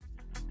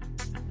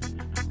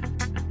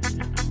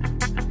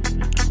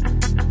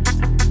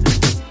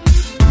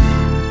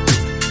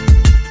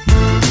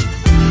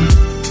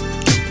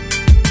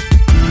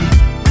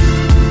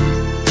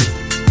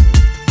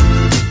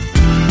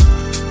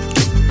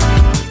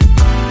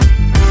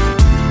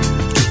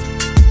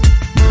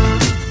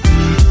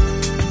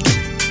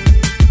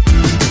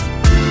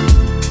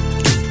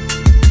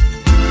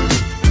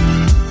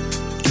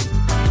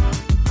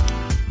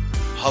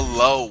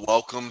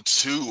welcome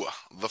to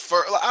the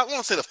first, I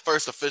won't say the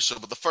first official,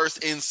 but the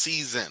first in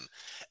season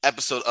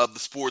episode of the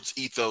Sports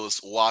Ethos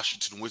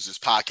Washington Wizards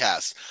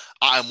podcast.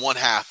 I am one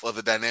half of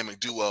the dynamic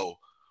duo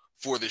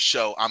for this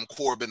show. I'm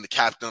Corbin, the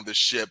captain of this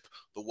ship,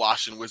 the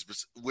Washington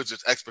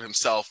Wizards expert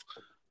himself.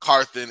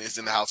 Carthen is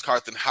in the house.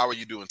 Carthen, how are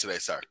you doing today,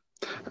 sir?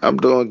 I'm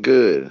doing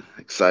good.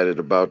 Excited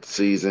about the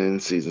season.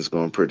 Season's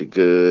going pretty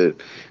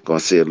good. Going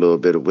to see a little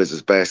bit of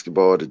Wizards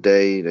basketball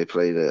today. They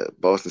play the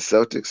Boston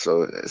Celtics,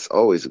 so it's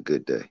always a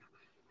good day.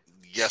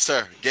 Yes,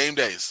 sir. Game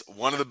days,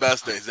 one of the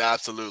best days.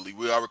 Absolutely.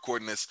 We are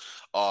recording this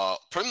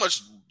pretty much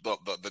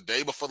the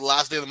day before the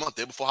last day of the month,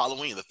 day before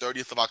Halloween, the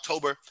 30th of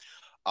October.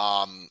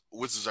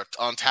 Wizards are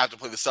on tap to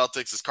play the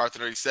Celtics, as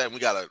Carthen already said. And we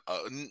got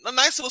a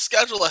nice little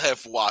schedule ahead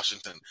for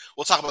Washington.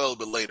 We'll talk about it a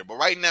little bit later. But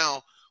right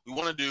now, we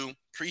want to do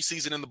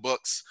preseason in the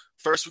books,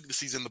 first week of the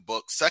season in the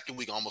books, second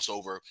week almost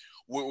over.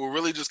 We're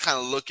really just kind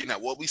of looking at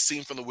what we've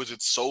seen from the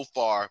Wizards so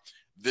far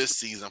this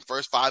season.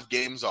 First 5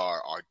 games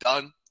are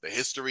done, the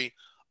history.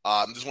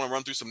 Just want to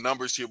run through some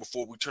numbers here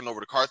before we turn over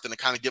to Carthen and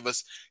kind of give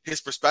us his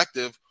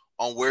perspective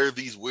on where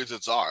these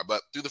Wizards are.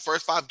 But through the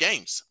first 5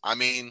 games, I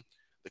mean,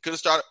 they could have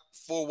started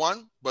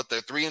 4-1, but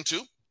they're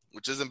 3-2,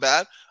 which isn't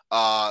bad.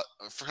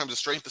 For him to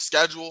strength the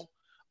schedule,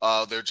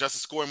 their adjusted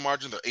scoring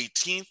margin, they're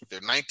 18th.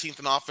 They're 19th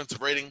in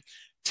offensive rating,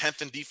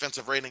 10th in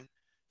defensive rating,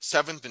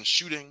 7th in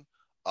shooting,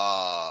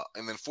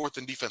 and then 4th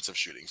in defensive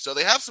shooting. So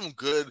they have some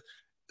good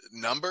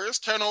numbers,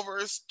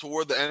 turnovers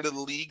toward the end of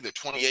the league. They're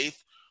 28th.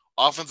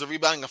 Offensive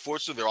rebounding,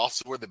 unfortunately, they're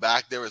also toward the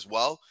back there as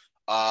well.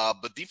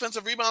 But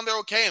defensive rebound, they're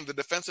okay. And the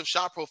defensive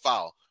shot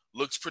profile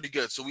looks pretty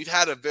good. So we've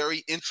had a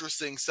very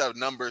interesting set of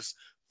numbers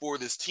for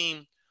this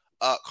team.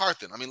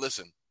 Carthen, I mean,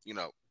 listen,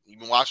 you've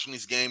been watching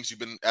these games. You've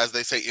been, as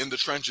they say, in the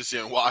trenches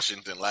here in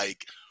Washington.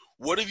 Like,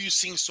 what have you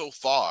seen so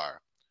far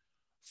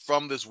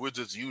from this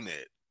Wizards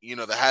unit,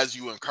 that has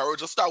you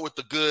encouraged? Let's start with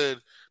the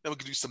good, then we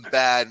can do some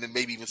bad, and then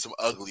maybe even some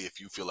ugly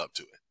if you feel up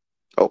to it.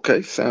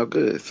 Okay, sound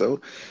good. So,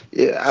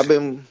 yeah, I've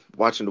been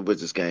watching the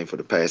Wizards game for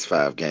the past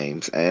 5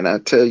 games, and I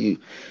tell you,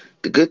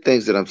 the good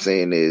things that I'm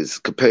saying is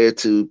compared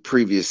to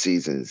previous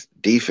seasons,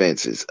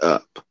 defense is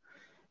up.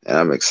 And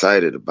I'm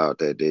excited about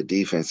that. Their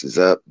defense is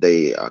up.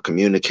 They are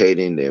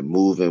communicating. They're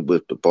moving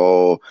with the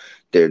ball.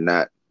 They're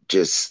not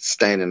just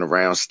standing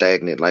around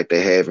stagnant like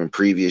they have in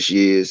previous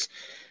years.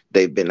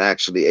 They've been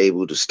actually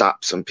able to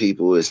stop some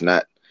people. It's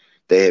not,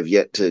 they have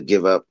yet to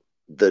give up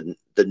the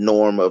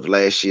norm of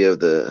last year,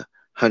 the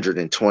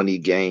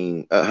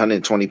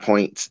 120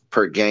 points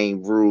per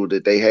game rule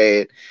that they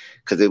had,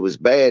 because it was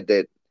bad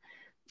that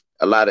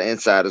a lot of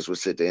insiders would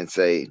sit there and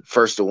say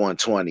first to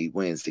 120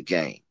 wins the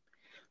game.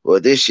 Well,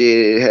 this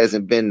year it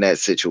hasn't been that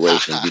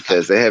situation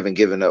because they haven't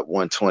given up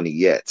 120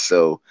 yet.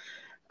 So,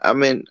 I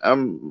mean,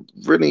 I'm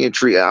really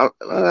intrigued. I'll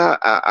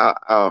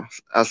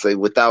say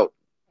without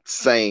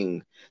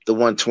saying the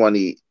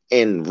 120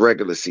 in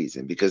regular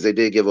season, because they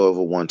did give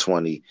over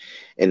 120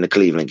 in the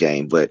Cleveland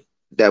game, but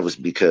that was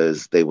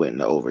because they went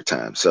into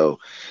overtime. So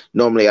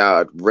normally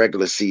our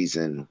regular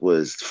season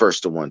was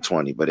first to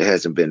 120, but it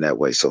hasn't been that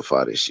way so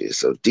far this year.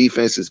 So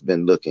defense has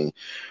been looking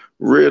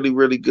really,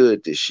 really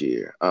good this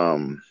year.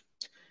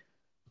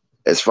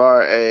 As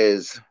far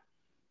as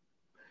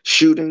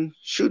shooting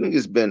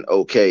has been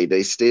okay.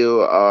 They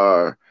still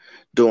are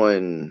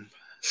doing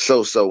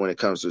so when it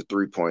comes to the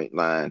 3-point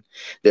line.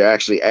 They're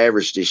actually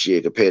average this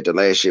year compared to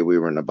last year. We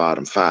were in the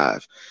bottom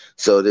 5.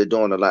 So they're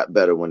doing a lot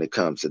better when it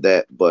comes to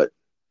that. But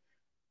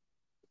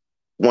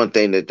one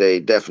thing that they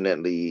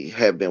definitely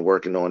have been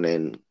working on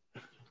and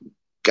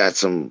got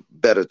some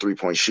better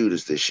 3-point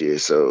shooters this year.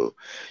 So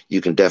you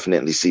can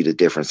definitely see the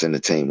difference in the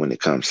team when it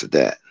comes to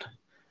that.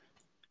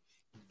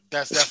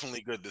 That's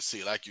definitely good to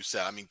see. Like you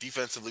said, I mean,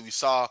 defensively, we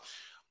saw.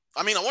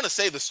 I mean, I want to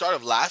say the start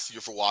of last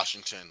year for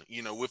Washington,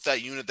 with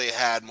that unit they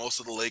had, most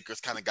of the Lakers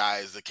kind of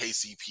guys, the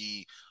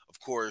KCP, of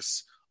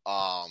course.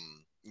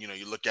 You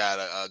look at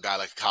a guy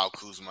like Kyle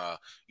Kuzma,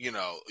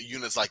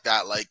 units like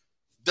that. Like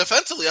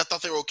defensively, I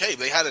thought they were okay.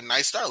 They had a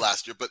nice start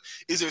last year, but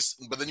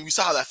then we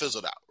saw how that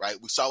fizzled out, right?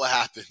 We saw what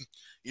happened,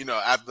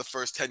 after the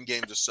first 10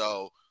 games or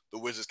so, the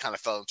Wizards kind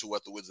of fell into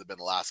what the Wizards have been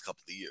the last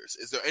couple of years.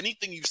 Is there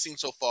anything you've seen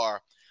so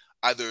far,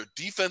 either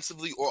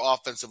defensively or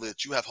offensively,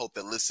 that you have hope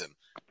that, listen,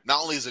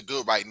 not only is it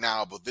good right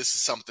now, but this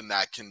is something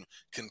that can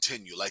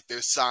continue? Like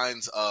there's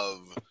signs of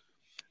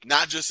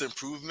not just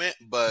improvement,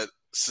 but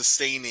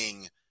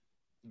sustaining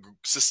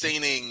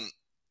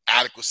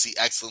adequacy,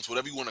 excellence,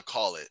 whatever you want to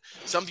call it.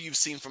 Something you've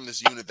seen from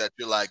this unit that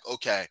you're like,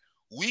 okay,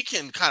 we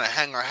can kind of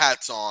hang our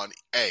hats on,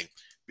 A,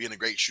 being a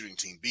great shooting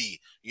team, B,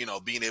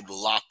 being able to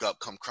lock up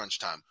come crunch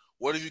time.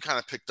 What have you kind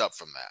of picked up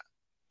from that?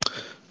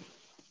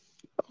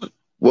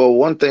 Well,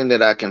 one thing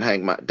that I can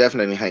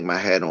definitely hang my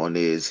hat on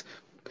is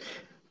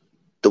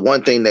the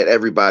one thing that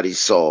everybody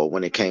saw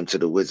when it came to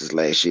the Wizards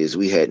last year is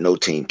we had no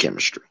team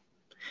chemistry.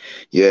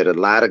 You had a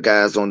lot of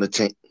guys on the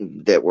team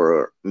that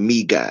were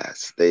me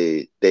guys.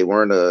 They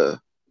weren't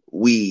a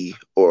we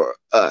or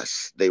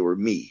us. They were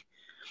me.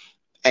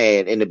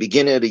 And in the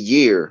beginning of the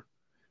year,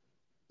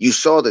 you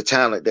saw the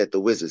talent that the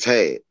Wizards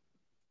had.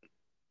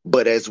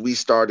 But as we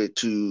started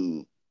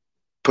to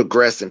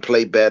progress and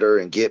play better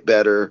and get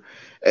better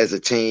as a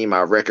team.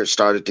 Our record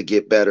started to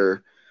get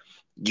better.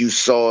 You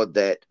saw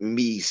that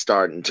me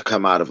starting to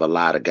come out of a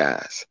lot of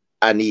guys.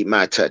 I need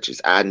my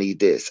touches. I need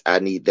this. I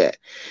need that.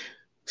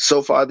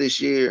 So far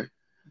this year,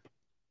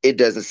 it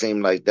doesn't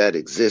seem like that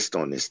exists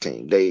on this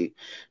team.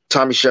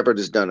 Tommy Shepard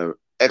has done an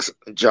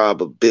excellent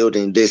job of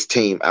building this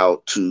team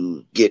out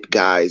to get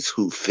guys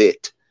who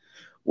fit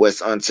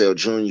Wes Unseld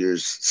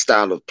Jr.'s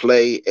style of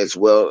play, as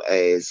well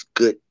as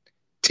good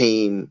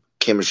team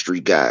chemistry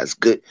guys,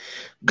 good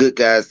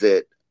guys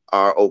that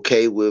are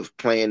okay with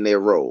playing their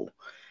role.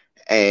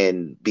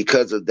 And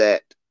because of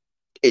that,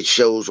 it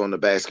shows on the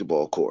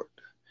basketball court.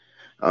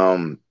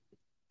 Um,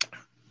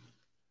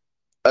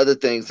 Other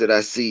things that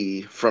I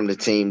see from the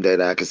team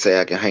that I can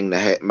say I can hang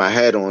my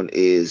hat on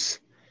is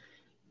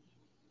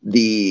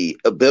the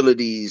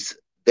abilities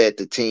that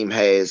the team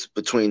has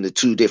between the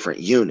two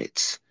different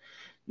units,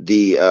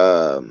 the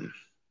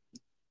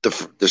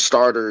the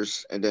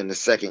starters and then the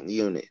second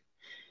unit.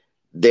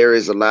 There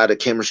is a lot of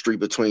chemistry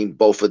between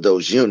both of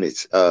those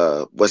units.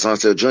 Wes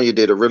Unseld Jr.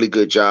 did a really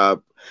good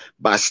job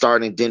by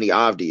starting Denny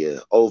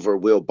Avdia over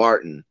Will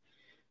Barton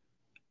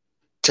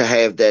to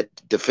have that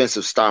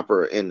defensive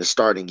stopper in the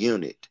starting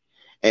unit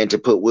and to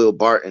put Will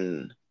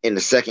Barton in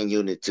the second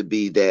unit to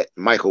be that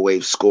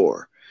microwave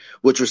scorer,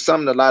 which was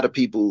something a lot of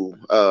people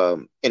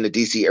in the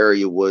DC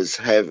area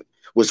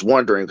was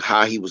wondering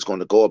how he was going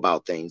to go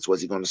about things.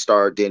 Was he going to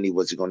start Denny?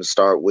 Was he going to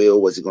start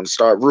Will? Was he going to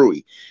start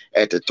Rui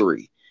at the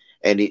three?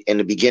 And in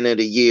the beginning of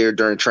the year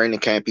during training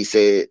camp, he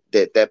said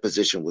that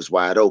position was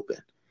wide open.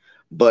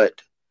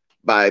 But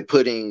by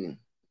putting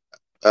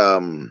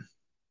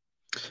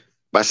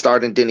by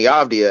starting Denny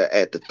Avdia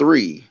at the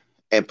three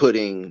and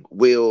putting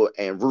Will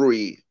and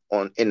Rui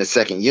in the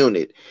second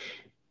unit,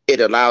 it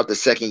allowed the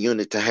second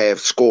unit to have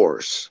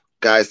scorers,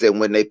 guys that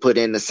when they put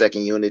in the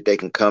second unit, they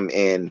can come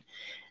in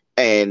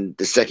and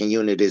the second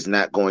unit is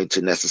not going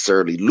to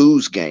necessarily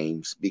lose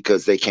games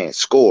because they can't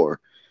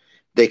score.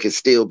 They could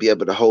still be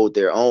able to hold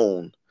their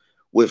own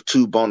with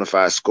two bona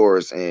fide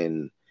scorers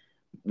in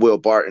Will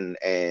Barton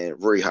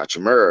and Rui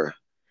Hachimura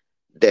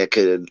that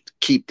could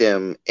keep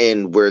them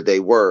in where they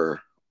were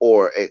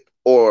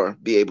or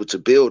be able to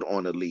build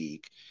on a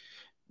league,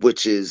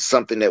 which is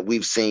something that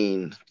we've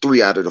seen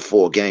 3 out of the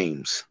 4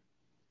 games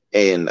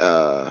and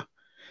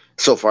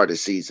so far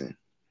this season.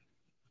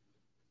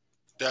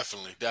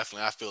 Definitely.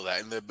 I feel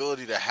that. And the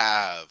ability to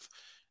have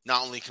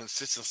not only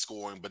consistent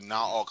scoring, but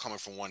not all coming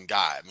from one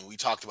guy. I mean, we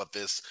talked about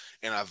this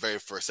in our very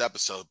first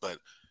episode,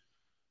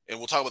 and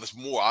we'll talk about this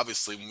more,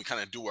 obviously, when we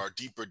kind of do our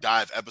deeper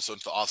dive episode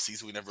into the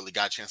offseason. We never really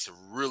got a chance to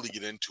really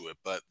get into it,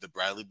 but the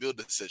Bradley Beal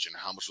decision,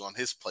 how much was on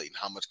his plate, and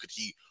how much could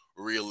he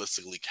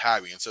realistically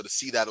carry? And so to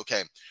see that,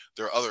 okay,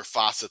 there are other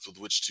facets with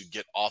which to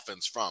get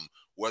offense from,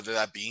 whether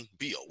that be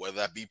Beal, whether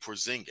that be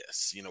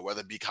Porzingis,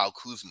 whether it be Kyle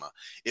Kuzma.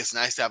 It's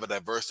nice to have a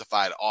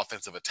diversified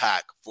offensive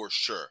attack for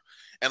sure.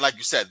 And like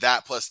you said,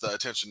 that plus the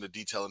attention to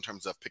detail in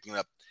terms of picking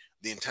up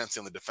the intensity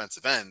on the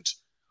defensive end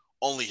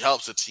only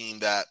helps a team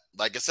that,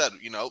 like I said,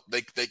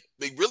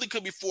 they really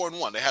could be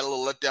 4-1. They had a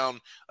little letdown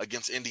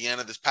against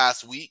Indiana this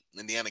past week.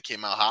 Indiana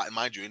came out hot, and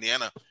mind you,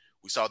 Indiana,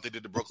 we saw what they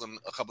did to Brooklyn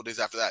a couple of days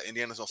after that.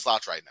 Indiana's no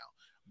slouch right now.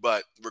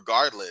 But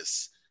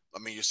regardless, I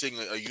mean, you're seeing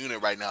a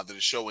unit right now that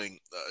is showing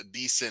a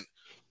decent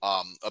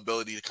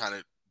ability to kind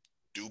of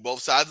do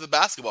both sides of the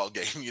basketball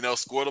game,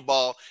 score the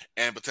ball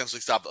and potentially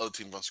stop the other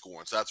team from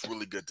scoring. So that's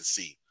really good to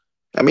see.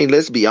 I mean,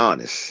 let's be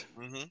honest.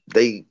 Mm-hmm.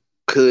 They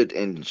could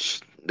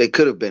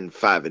have been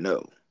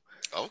 5-0.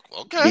 Oh,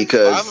 okay.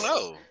 Because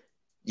 5-0.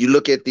 You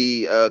look at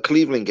the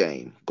Cleveland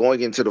game.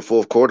 Going into the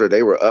fourth quarter,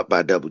 they were up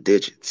by double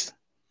digits.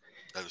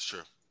 That is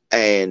true.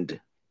 And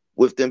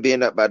with them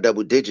being up by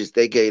double digits,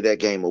 they gave that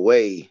game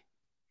away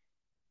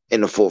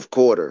in the fourth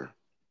quarter,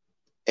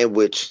 in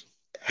which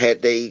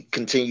had they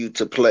continued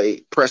to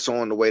press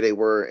on the way they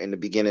were in the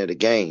beginning of the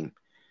game,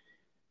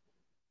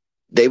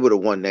 they would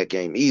have won that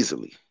game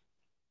easily.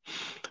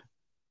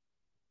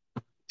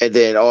 And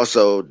then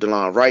also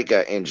DeLon Wright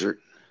got injured.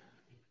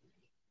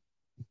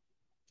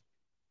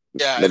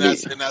 Yeah,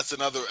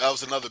 that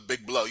was another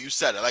big blow. You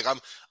said it. Like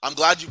I'm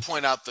glad you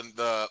point out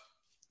the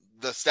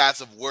stats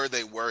of where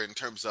they were in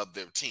terms of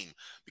their team,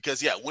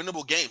 because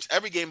winnable games.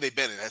 Every game they've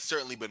been in has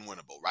certainly been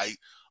winnable, right?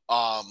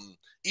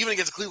 Even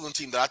against a Cleveland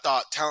team that I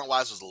thought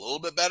talent-wise was a little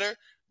bit better,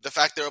 the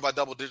fact they were by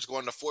double digits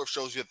going to fourth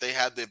shows you that they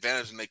had the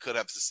advantage and they could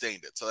have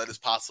sustained it. So that is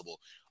possible.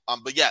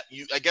 But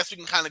I guess we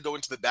can kind of go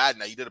into the bad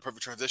now. You did a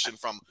perfect transition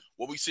from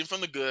what we've seen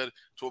from the good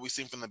to what we've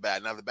seen from the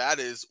bad. Now the bad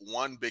is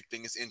one big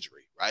thing is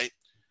injury, right?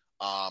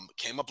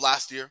 Came up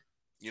last year.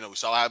 We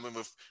saw happen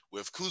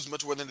with Kuzma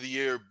toward the end of the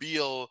year,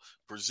 Beal,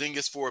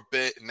 Porzingis for a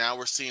bit. And now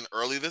we're seeing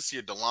early this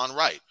year DeLon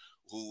Wright,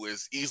 who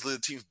is easily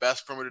the team's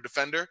best perimeter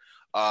defender.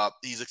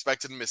 He's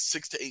expected to miss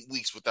 6 to 8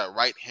 weeks with that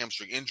right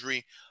hamstring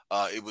injury.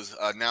 It was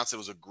announced it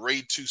was a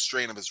grade 2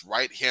 strain of his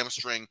right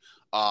hamstring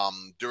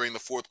during the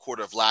fourth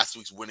quarter of last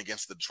week's win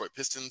against the Detroit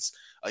Pistons.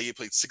 He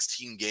played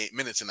 16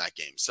 minutes in that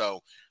game.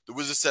 So the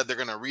Wizards said they're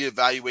going to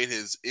reevaluate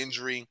his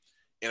injury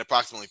in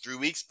approximately 3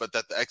 weeks, but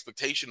that the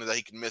expectation is that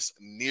he can miss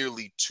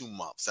nearly 2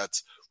 months.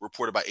 That's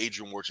reported by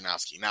Adrian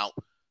Wojnarowski. Now,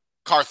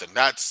 Carthen,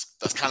 that's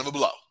kind of a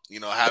blow.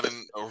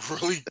 Having a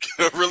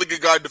really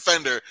good guard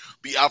defender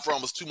be out for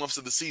almost 2 months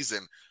of the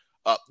season.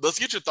 Let's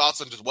get your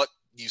thoughts on just what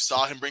you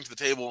saw him bring to the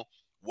table,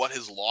 what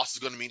his loss is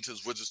going to mean to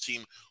his Wizards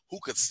team, who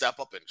could step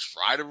up and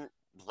try to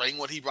bring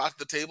what he brought to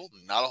the table.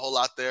 Not a whole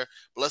lot there,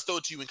 but let's throw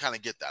it to you and kind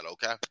of get that,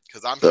 okay?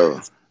 Because I'm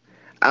curious.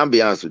 I'll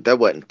be honest with you, that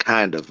wasn't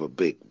kind of a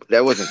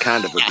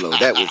blow.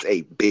 That was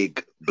a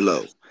big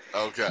blow.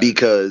 Okay.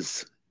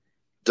 Because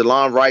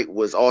DeLon Wright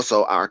was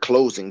also our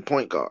closing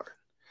point guard.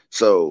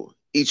 So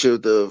each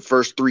of the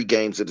first 3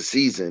 games of the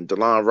season,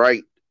 DeLon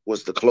Wright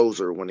was the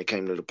closer when it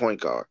came to the point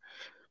guard.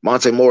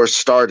 Monte Morris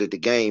started the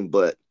game,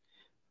 but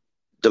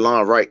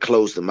DeLon Wright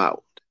closed them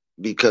out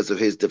because of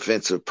his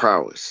defensive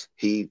prowess.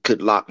 He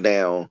could lock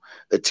down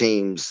a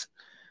team's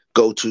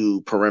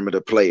go-to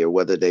perimeter player,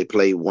 whether they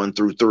play 1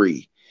 through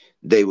 3.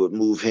 They would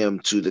move him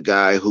to the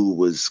guy who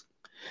was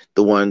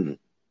the one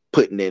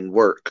putting in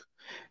work,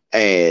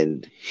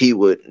 and he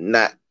would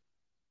not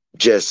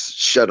just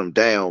shut him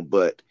down,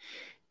 but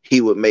he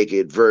would make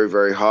it very,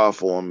 very hard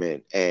for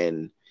him.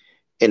 And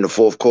in the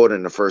fourth quarter,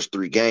 in the first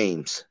 3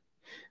 games,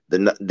 the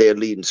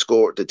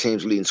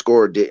team's leading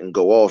scorer didn't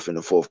go off in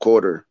the fourth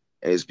quarter,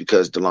 and it's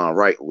because DeLon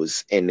Wright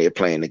was in there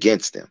playing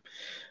against them.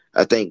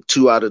 I think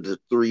 2 out of the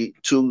 3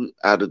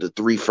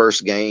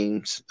 first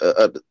games,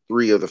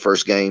 3 of the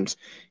first games,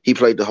 he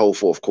played the whole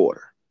fourth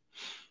quarter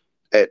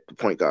at the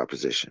point guard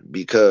position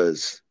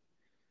because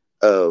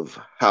of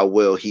how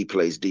well he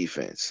plays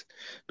defense.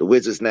 The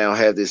Wizards now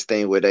have this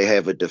thing where they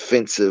have a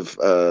defensive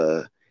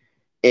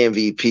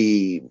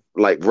MVP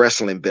like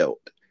wrestling belt.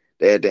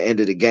 At the end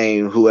of the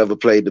game, whoever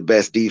played the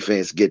best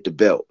defense get the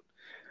belt.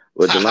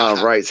 Well,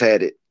 DeLon Wright's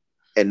had it,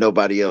 and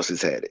nobody else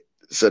has had it.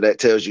 So that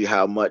tells you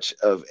how much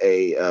of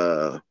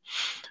a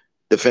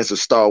defensive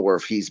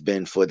stalwart he's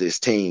been for this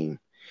team,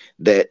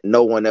 that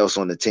no one else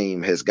on the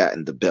team has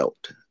gotten the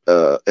belt,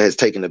 has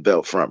taken the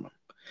belt from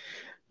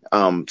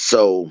him.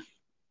 So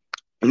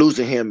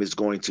losing him is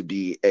going to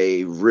be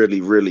a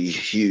really, really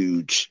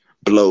huge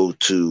blow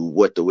to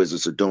what the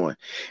Wizards are doing.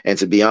 And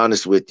to be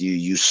honest with you,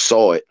 you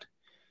saw it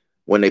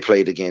when they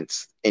played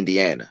against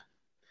Indiana.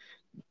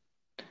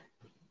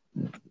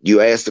 You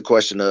asked the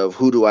question of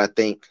who do I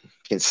think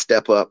can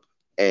step up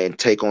and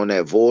take on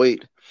that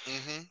void.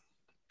 Mm-hmm.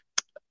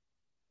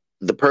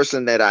 The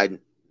person that I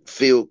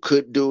feel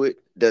could do it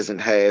doesn't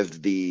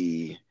have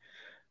the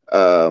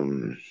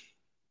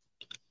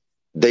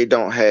they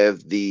don't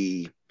have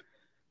the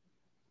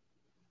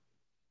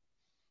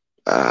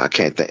I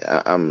can't think.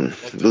 I'm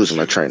Like losing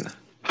my train.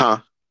 Huh?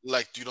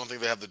 Like, you don't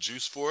think they have the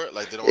juice for it?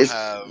 Like, they don't It's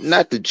have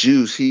not the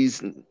juice. He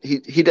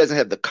doesn't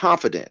have the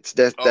confidence.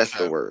 That's the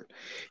Okay. word.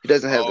 He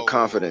doesn't have the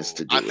confidence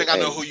to do I it. think I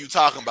know who you're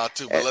talking about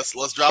too, but and-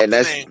 let's drop and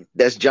the name.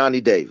 that's Johnny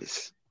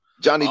Davis.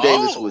 Johnny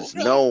Davis was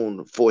Okay.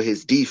 known for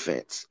his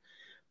defense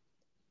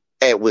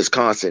at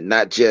Wisconsin,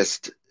 not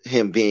just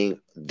him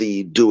being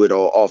the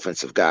do-it-all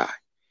offensive guy.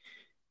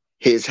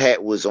 His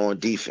hat was on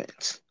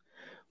defense.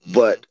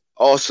 But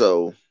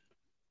also,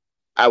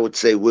 I would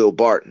say Will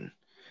Barton,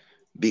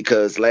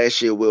 because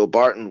last year Will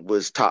Barton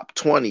was top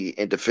 20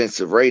 in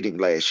defensive rating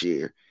last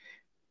year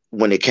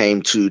when it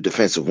came to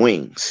defensive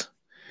wings.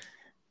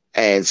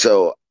 And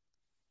so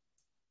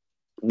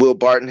Will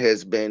Barton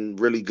has been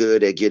really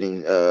good at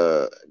getting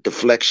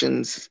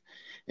deflections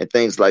and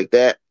things like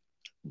that.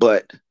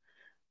 But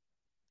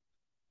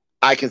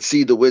I can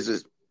see the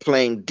Wizards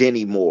playing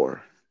Denny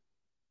more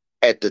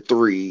at the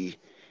 3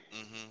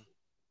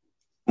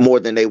 more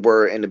than they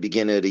were in the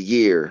beginning of the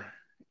year,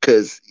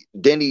 because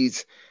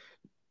Denny's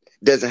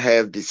doesn't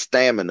have the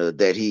stamina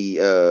that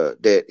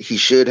he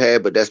should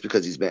have, but that's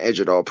because he's been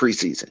injured all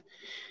preseason.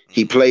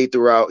 He played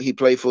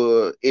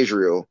for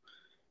Israel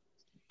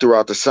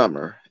throughout the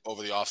summer.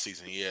 Over the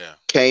offseason, yeah.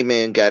 Came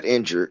in, got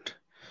injured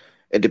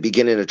at the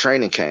beginning of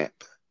training camp,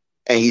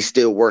 and he's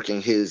still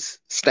working his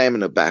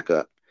stamina back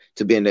up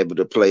to being able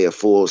to play a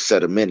full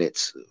set of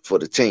minutes for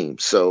the team.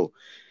 So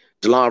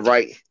DeLon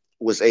Wright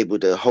was able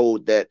to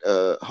hold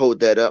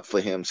that up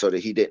for him so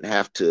that he didn't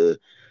have to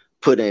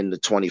put in the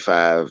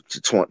 25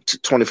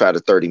 to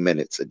 30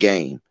 minutes a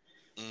game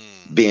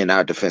being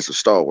our defensive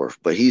stalwart.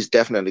 But he's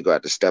definitely going to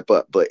have to step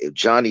up. But if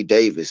Johnny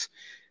Davis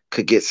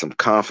could get some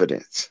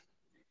confidence,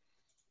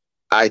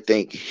 I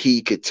think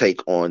he could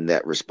take on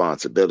that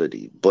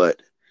responsibility.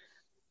 But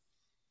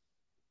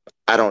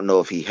I don't know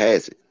if he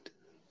has it,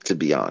 to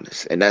be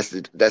honest. And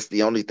that's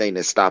the only thing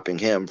that's stopping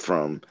him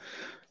from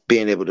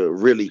being able to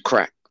really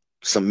crack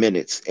some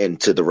minutes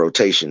into the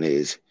rotation,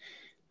 is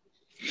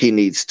he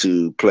needs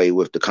to play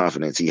with the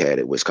confidence he had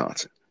at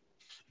Wisconsin.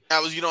 I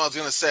was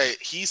going to say,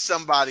 he's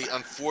somebody,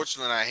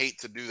 unfortunately, I hate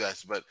to do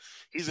this, but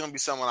he's going to be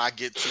someone I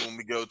get to when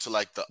we go to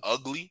like the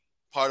ugly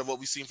part of what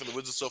we've seen from the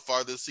Wizards so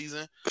far this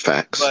season.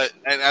 Facts.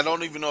 And I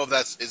don't even know if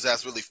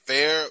that's really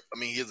fair. I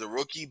mean, he's a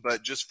rookie,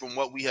 but just from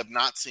what we have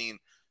not seen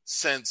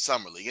since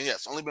Summer League, and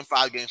yes, only been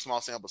 5 games, small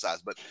sample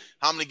size, but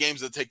how many games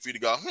does it take for you to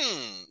go,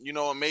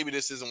 maybe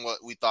this isn't what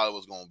we thought it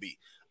was going to be?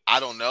 I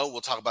don't know.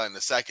 We'll talk about it in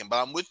a second.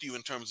 But I'm with you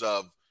in terms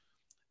of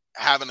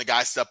having a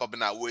guy step up in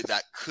that way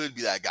that could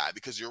be that guy,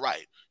 because you're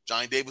right.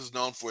 Johnny Davis is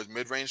known for his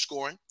mid-range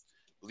scoring,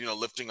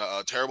 lifting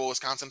a terrible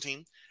Wisconsin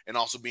team, and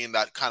also being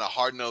that kind of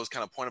hard-nosed,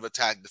 kind of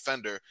point-of-attack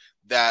defender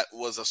that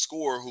was a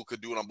scorer who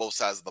could do it on both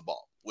sides of the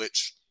ball,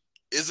 which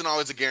isn't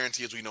always a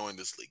guarantee, as we know in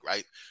this league,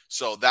 right?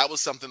 So that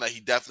was something that he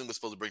definitely was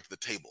supposed to bring to the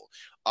table.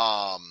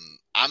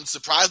 I'm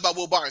surprised by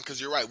Will Barton, because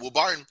you're right. Will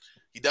Barton,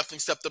 he definitely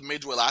stepped up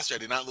major way last year. I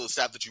did not know the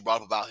stat that you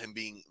brought up about him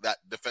being that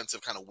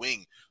defensive kind of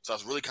wing, so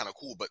that's really kind of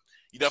cool. But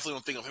you definitely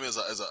don't think of him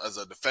as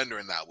a defender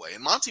in that way.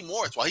 And Monty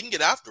Morris, while he can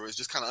get after, is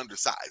just kind of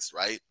undersized,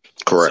 right?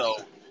 Correct. So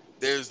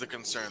there's the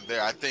concern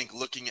there. I think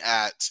looking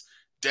at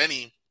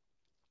Denny,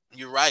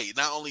 you're right.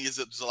 Not only is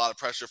it there's a lot of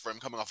pressure for him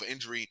coming off an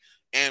injury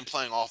and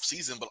playing off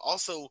season, but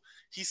also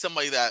he's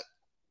somebody that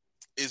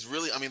is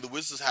really, I mean, the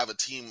Wizards have a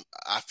team,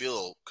 I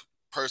feel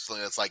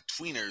personally, that's like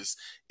tweeners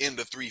in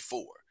the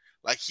 3-4.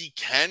 Like, he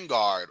can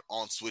guard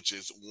on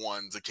switches,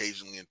 ones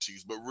occasionally, and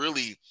twos, but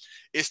really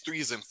it's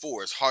threes and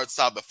fours, hard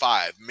stop at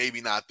five,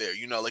 maybe not there.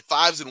 Like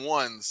fives and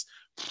ones,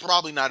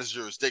 probably not his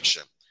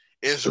jurisdiction.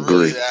 It's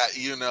really that,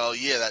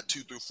 that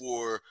 2 through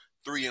 4,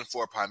 3 and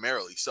 4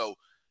 primarily. So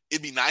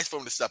it'd be nice for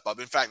him to step up.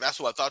 In fact, that's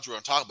what I thought you were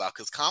going to talk about,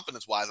 because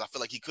confidence-wise, I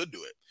feel like he could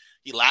do it.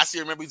 Last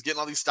year, remember, he's getting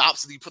all these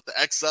stops, and he put the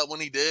X up when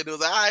he did. It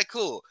was like, all right,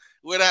 cool.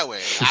 We're that way.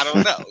 I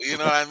don't know. You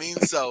know what I mean?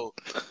 So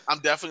I'm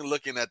definitely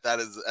looking at that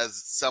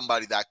as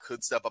somebody that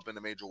could step up in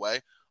a major way.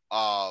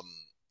 I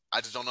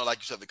just don't know, like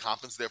you said, the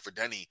confidence there for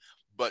Denny.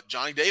 But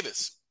Johnny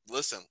Davis,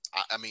 listen,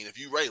 I mean, if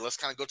you're ready, let's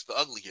kind of go to the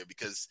ugly here,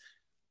 because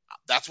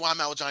that's why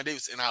I'm out with Johnny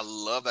Davis, and I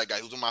love that guy.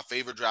 He was one of my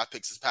favorite draft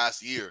picks this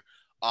past year.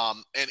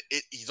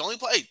 He's only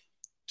played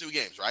 2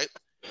 games, right?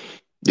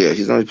 Yeah,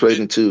 he's only played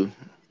in 2.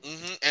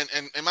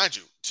 Mm-hmm. And mind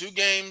you, 2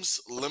 games,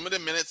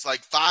 limited minutes,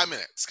 like 5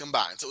 minutes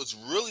combined. So it's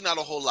really not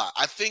a whole lot.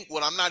 I think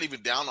what I'm not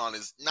even down on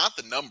is not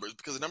the numbers,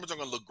 because the numbers aren't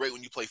going to look great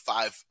when you play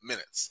 5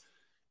 minutes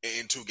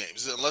in 2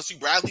 games. Unless you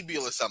Bradley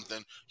Beal or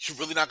something, you're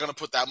really not going to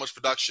put that much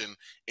production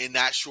in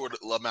that short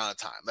amount of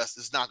time.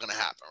 It's not going to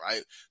happen,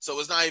 right? So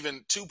it's not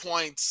even 2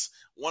 points,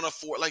 1 of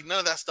 4. Like, none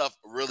of that stuff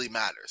really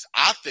matters.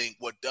 I think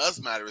what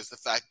does matter is the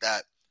fact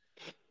that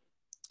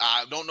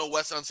I don't know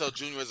Wes Unseld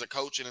Jr. as a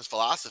coach and his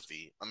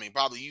philosophy. I mean,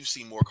 probably you've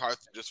seen more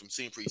cards just from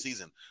seeing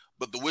preseason,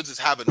 but the Wizards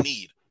have a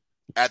need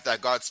at that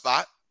guard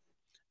spot,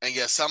 and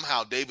yet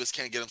somehow Davis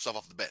can't get himself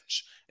off the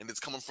bench. And it's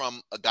coming from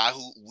a guy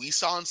who we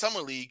saw in Summer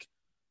League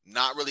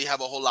not really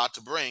have a whole lot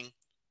to bring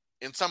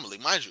in Summer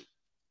League. Mind you,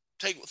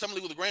 take Summer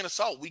League with a grain of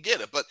salt, we get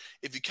it. But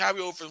if you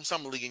carry over from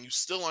Summer League and you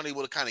still aren't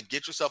able to kind of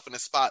get yourself in a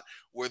spot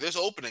where there's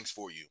openings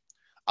for you,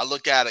 I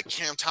look at a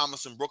Cam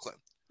Thomas in Brooklyn.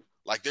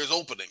 Like, there's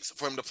openings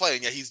for him to play,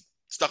 and yet he's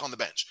stuck on the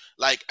bench.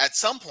 Like, at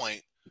some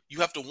point, you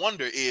have to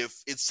wonder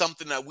if it's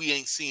something that we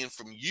ain't seeing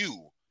from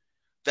you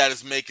that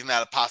is making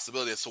that a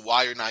possibility as to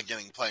why you're not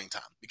getting playing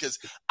time. Because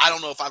I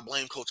don't know if I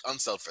blame Coach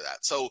Unseld for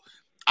that. So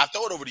I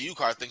throw it over to you,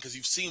 Carthen, because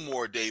you've seen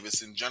more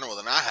Davis in general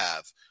than I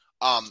have.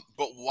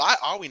 But why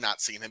are we not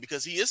seeing him?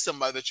 Because he is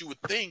somebody that you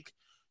would think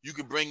you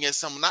could bring in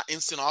some, not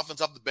instant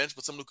offense off the bench,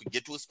 but someone who could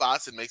get to his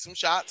spots and make some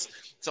shots.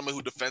 Somebody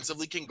who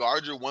defensively can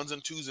guard your ones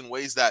and twos in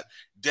ways that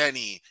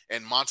Denny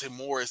and Monte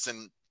Morris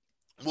and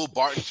Will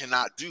Barton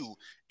cannot do,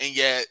 and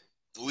yet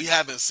we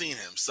haven't seen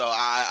him. So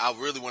I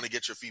really want to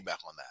get your feedback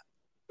on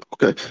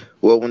that. Okay.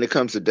 Well, when it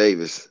comes to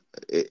Davis,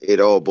 it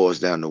all boils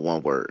down to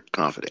one word: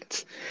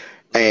 confidence.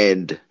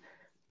 And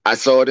I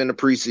saw it in the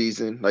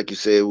preseason. Like you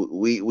said,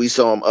 we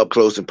saw him up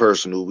close and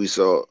personal. We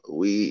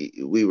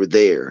were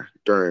there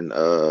during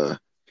the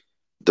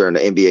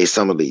NBA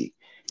Summer League.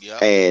 Yeah.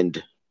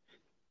 And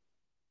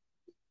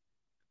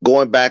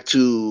going back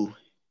to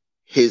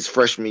his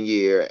freshman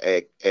year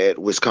at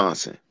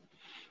Wisconsin,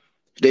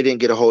 they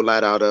didn't get a whole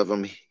lot out of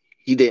him.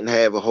 He didn't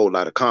have a whole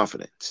lot of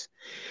confidence.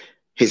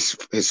 His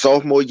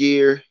sophomore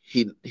year,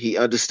 he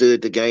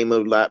understood the game a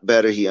lot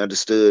better. He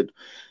understood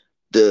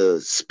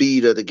the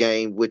speed of the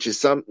game, which is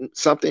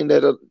something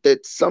that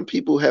some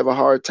people have a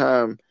hard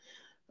time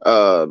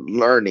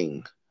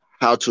learning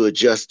how to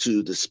adjust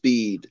to the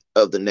speed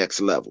of the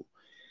next level.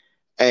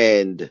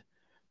 And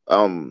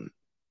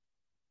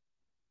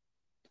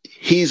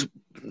he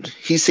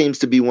seems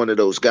to be one of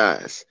those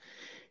guys.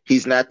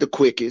 He's not the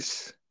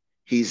quickest.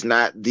 He's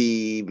not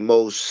the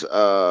most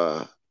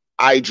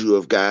idle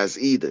of guys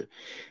either.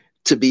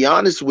 To be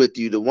honest with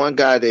you, the one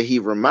guy that he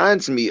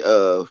reminds me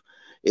of,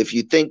 if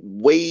you think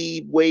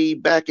way, way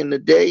back in the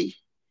day,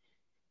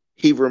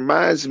 he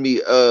reminds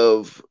me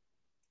of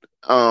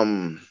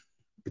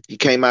he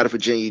came out of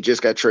Virginia, he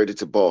just got traded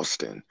to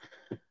Boston.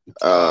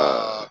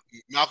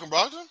 Malcolm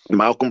Brogdon?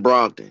 Malcolm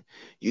Brogdon.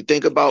 You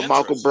think about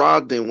Malcolm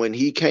Brogdon when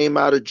he came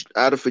out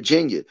of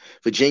Virginia.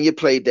 Virginia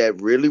played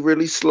that really,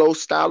 really slow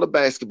style of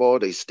basketball.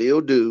 They still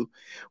do,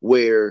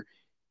 where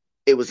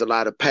it was a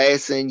lot of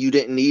passing. You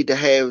didn't need to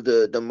have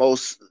the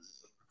most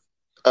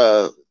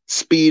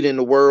speed in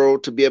the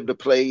world to be able to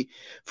play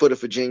for the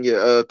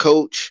Virginia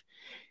coach.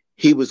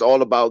 He was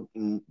all about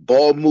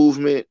ball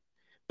movement,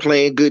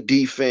 playing good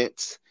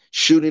defense,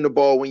 shooting the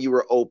ball when you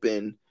were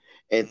open,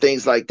 and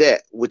things Hmm. like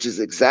that, which is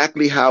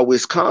exactly how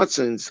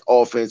Wisconsin's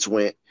offense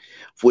went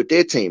with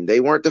their team. They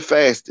weren't the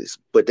fastest,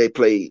 but they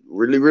played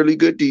really, really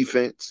good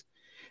defense.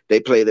 They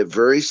played a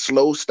very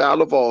slow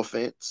style of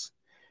offense,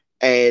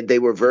 and they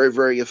were very,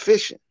 very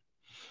efficient.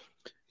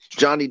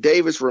 Johnny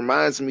Davis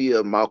reminds me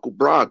of Michael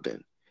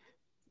Brogdon.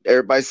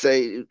 Everybody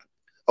say,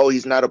 "Oh,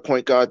 he's not a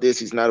point guard. This,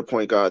 he's not a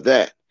point guard.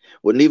 That."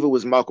 Well, neither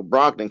was Michael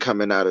Brogdon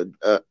coming out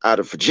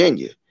of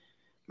Virginia.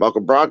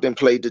 Michael Brogdon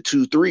played the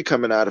 2-3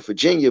 coming out of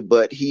Virginia,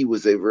 but he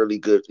was a really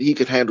good. He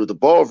could handle the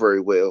ball very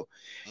well.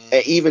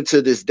 And Hmm. even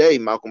to this day,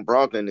 Malcolm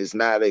Brogdon is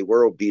not a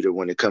world beater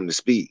when it comes to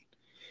speed.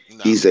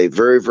 No, He's a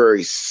very,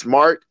 very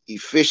smart,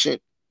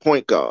 efficient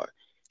point guard.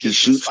 He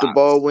gets to the shoots the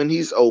ball spots. when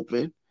he's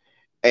open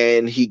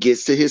and he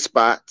gets to his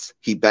spots.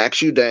 He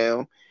backs you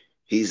down.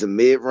 He's a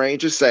mid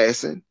range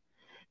assassin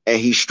and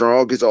he's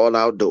strong as all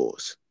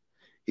outdoors.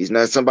 He's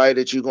not somebody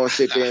that you're going to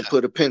sit there and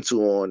put a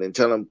pencil on and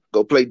tell him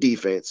go play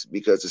defense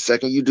because the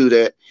second you do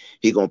that,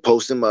 he's going to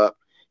post him up.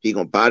 He's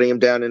going to body him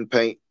down in the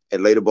paint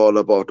and lay the ball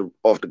up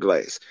off the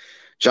glass.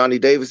 Johnny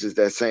Davis is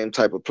that same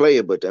type of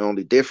player, but the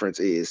only difference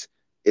is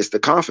it's the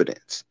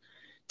confidence.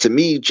 To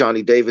me,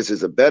 Johnny Davis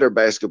is a better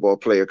basketball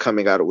player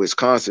coming out of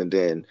Wisconsin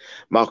than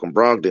Malcolm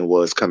Brogdon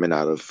was coming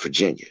out of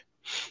Virginia.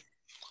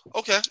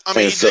 Okay, I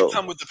mean And he did so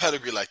come with the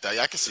pedigree like that.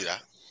 Yeah, I can see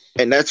that.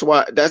 and that's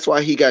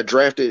why he got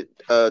drafted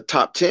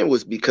top 10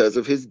 was because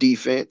of his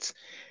defense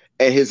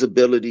and his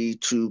ability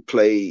to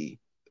play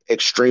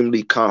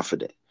extremely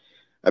confident.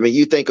 I mean,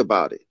 you think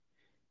about it.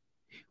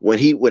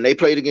 When they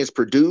played against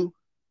Purdue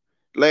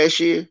last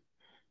year,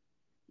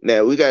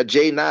 now we got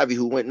Jay Ivey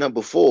who went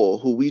number 4,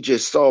 who we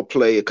just saw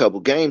play a couple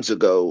games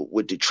ago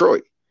with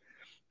Detroit.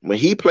 When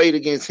he played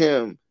against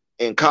him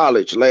in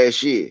college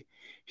last year,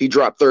 he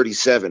dropped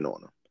 37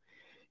 on him.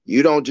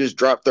 You don't just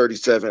drop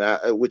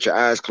 37 with your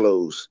eyes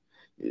closed.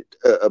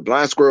 A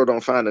blind squirrel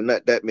don't find a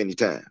nut that many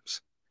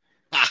times.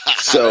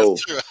 That's So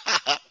true.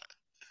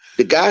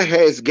 the guy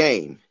has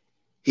game.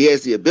 He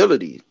has the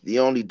ability. The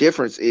only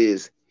difference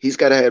is he's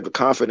got to have the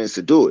confidence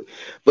to do it.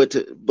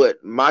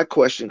 But my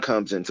question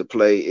comes into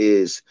play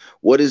is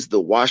what is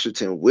the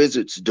Washington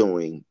Wizards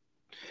doing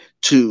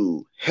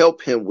to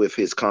help him with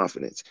his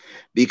confidence?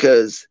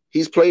 Because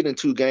he's played in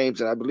 2 games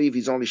and I believe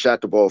he's only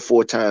shot the ball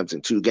 4 times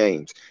in 2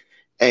 games.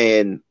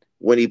 And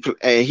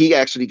he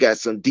actually got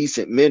some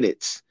decent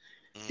minutes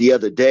the Hmm.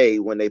 other day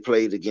when they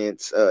played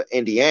against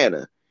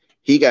Indiana.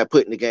 He got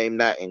put in the game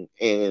not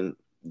in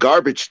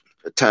garbage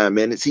time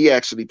minutes. He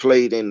actually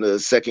played in the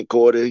second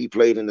quarter. He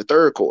played in the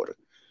third quarter.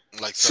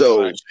 Like stuff that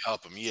would So, actually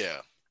help him.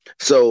 Yeah.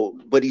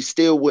 but he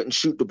still wouldn't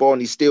shoot the ball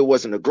and he still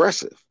wasn't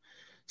aggressive.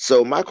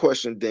 So my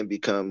question then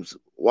becomes,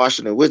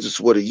 Washington Wizards,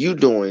 what are you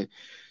doing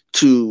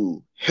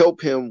to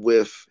help him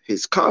with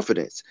his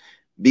confidence?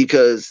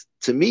 Because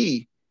to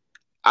me,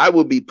 I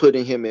would be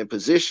putting him in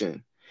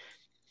position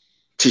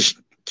to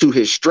to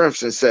his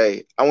strengths and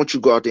say, I want you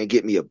to go out there and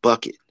get me a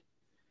bucket.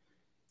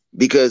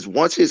 Because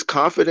once his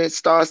confidence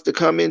starts to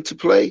come into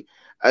play,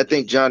 I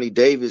think Hmm. Johnny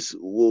Davis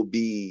will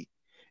be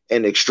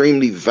an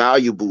extremely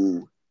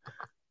valuable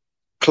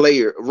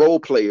role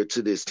player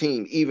to this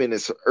team, even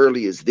as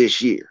early as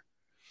this year.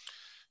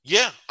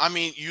 Yeah, I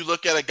mean, you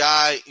look at a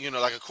guy,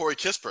 like a Corey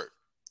Kispert,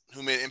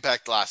 who made an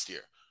impact last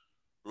year.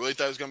 Really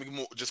thought he was going to be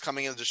more, just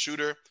coming in as a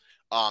shooter.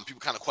 People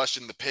kind of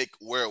questioned the pick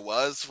where it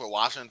was for a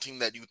Washington team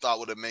that you thought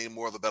would have made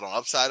more of a bet on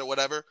upside or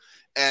whatever.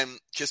 And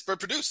Kispert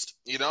produced,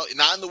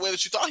 not in the way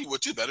that you thought he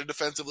would too, better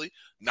defensively,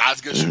 not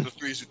as good shooting Mhm. the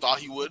threes you thought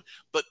he would,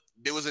 but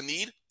there was a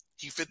need.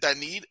 He fit that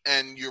need,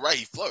 and you're right,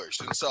 he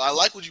flourished. And so I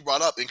like what you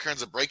brought up in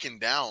terms of breaking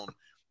down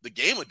the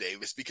game of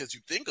Davis because you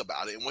think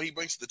about it and what he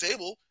brings to the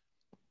table.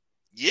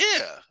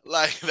 Yeah,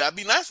 like that'd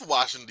be nice for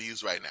Washington to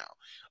use right now.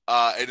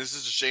 And it's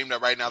just a shame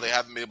that right now they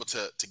haven't been able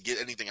to get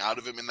anything out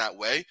of him in that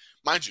way.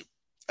 Mind you,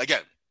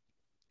 again,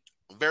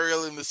 very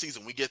early in the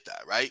season, we get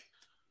that, right?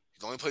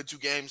 He's only played 2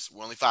 games.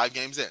 We're only 5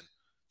 games in.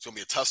 It's going to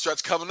be a tough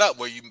stretch coming up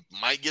where you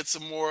might get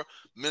some more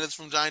minutes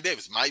from Johnny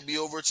Davis. Might be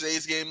over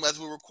today's game as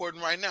we're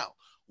recording right now.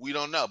 We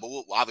don't know, but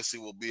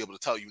we'll be able to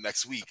tell you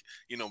next week,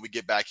 we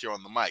get back here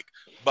on the mic.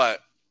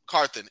 But,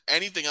 Carthen,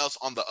 anything else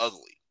on the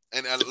ugly?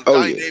 And Oh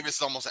Johnny yeah, Davis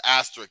is almost an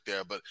asterisk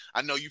there, but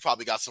I know you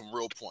probably got some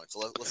real points. So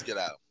let's get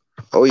at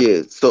them. oh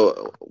yeah.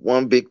 So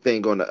one big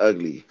thing on the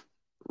ugly,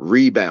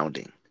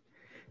 rebounding.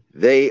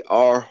 They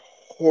are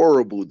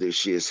horrible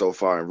this year so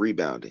far in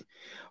rebounding,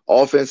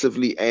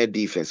 offensively and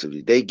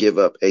defensively. They give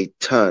up a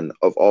ton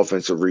of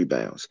offensive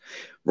rebounds.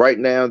 Right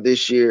now,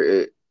 this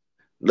year,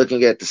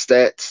 looking at the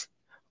stats,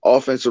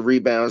 offensive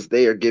rebounds,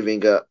 they've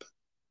given up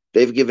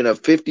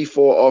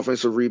 54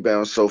 offensive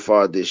rebounds so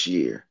far this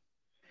year.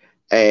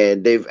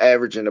 And they've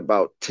averaging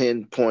about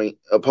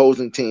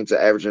opposing teams are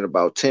averaging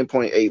about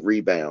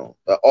 10.8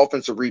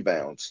 offensive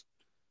rebounds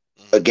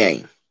a Mm-hmm.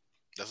 game.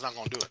 That's not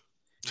going to do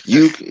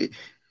You, it.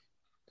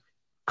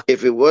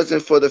 if it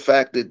wasn't for the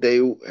fact that they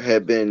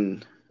have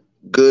been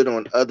good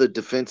on other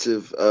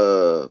defensive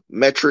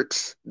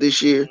metrics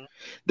this year, Mm-hmm.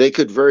 they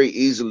could very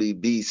easily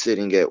be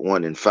sitting at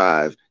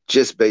 1-5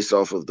 just based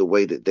off of the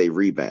way that they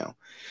rebound.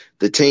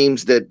 The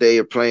teams that they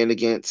are playing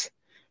against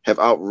have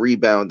out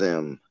rebound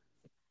them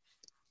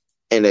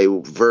in a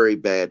very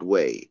bad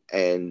way.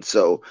 And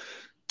so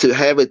to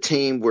have a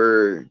team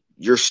where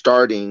you're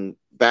starting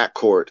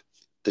backcourt,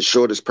 the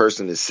shortest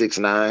person is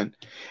 6'9",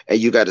 and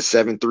you got a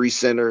 7'3"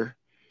 center,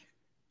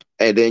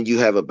 and then you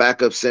have a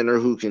backup center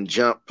who can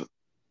jump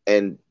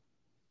and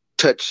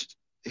touch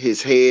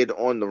his head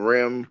on the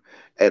rim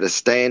at a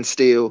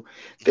standstill.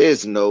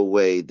 There's no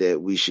way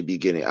that we should be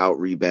getting out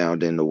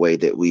rebounded in the way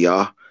that we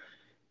are.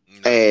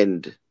 No.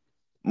 And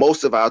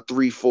most of our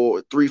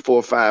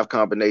 3-4-5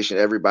 combination,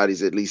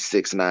 everybody's at least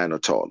 6'9" or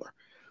taller.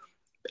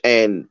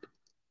 And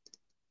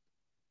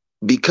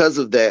because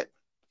of that,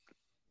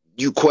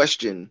 you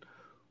question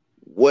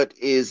what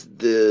is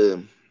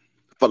the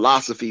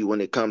philosophy when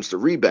it comes to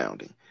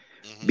rebounding.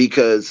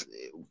 Because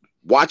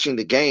watching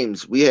the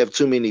games, we have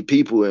too many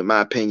people, in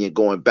my opinion,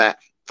 going back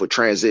for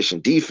transition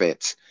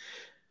defense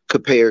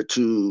compared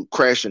to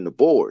crashing the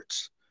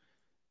boards.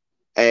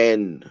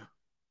 And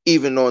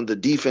even on the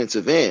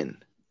defensive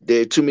end,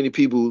 there are too many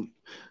people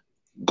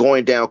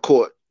going down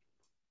court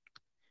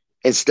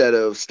instead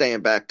of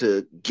staying back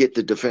to get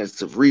the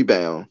defensive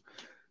rebound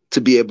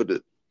to be able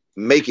to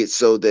make it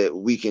so that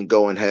we can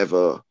go and have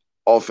a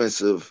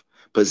offensive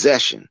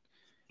possession.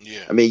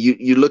 Yeah. I mean,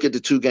 you look at the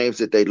two games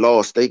that they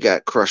lost, they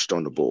got crushed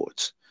on the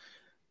boards.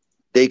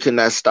 They could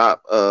not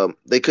stop.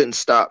 They couldn't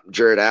stop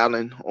Jared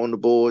Allen on the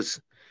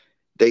boards.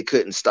 They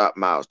couldn't stop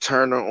Miles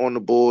Turner on the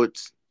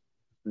boards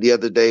the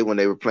other day when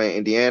they were playing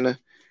Indiana,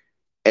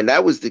 and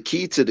that was the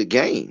key to the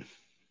game.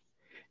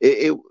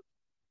 It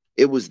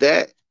it was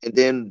that, and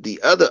then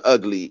the other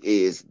ugly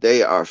is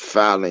they are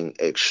fouling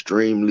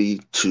extremely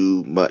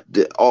too much.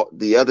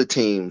 The other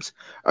teams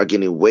are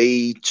getting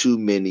way too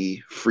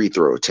many free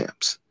throw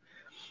attempts.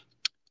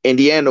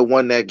 Indiana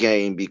won that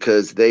game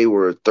because they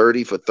were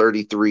 30 for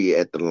 33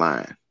 at the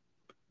line.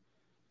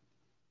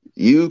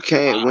 You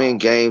can't win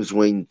games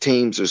when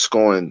teams are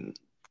scoring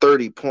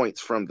 30 points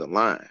from the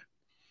line.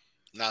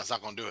 No, it's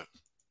not going to do it.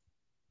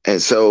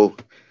 And so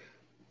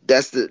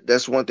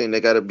that's one thing. They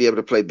got to be able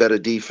to play better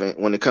defense.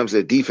 When it comes to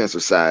the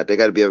defensive side, they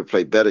got to be able to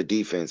play better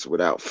defense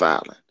without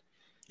fouling.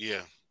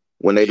 Yeah.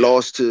 When they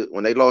lost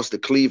to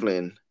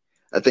Cleveland,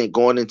 I think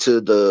going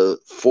into the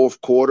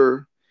fourth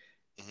quarter,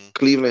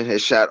 Cleveland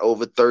had shot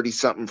over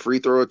 30-something free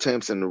throw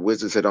attempts, and the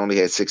Wizards had only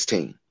had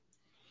 16.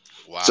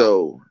 Wow.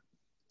 So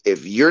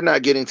if you're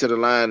not getting to the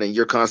line and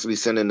you're constantly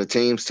sending the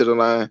teams to the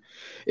line,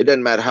 it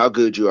doesn't matter how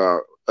good you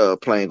are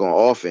playing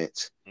on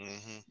offense.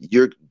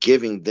 You're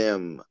giving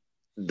them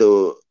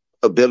the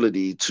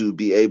ability to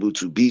be able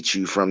to beat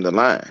you from the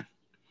line.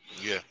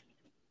 Yeah.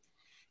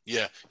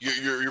 Yeah.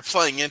 You're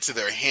playing into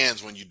their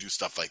hands when you do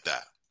stuff like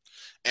that.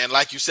 And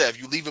like you said,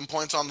 if you leaving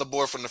points on the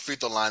board from the free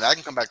throw line, that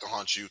can come back to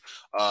haunt you.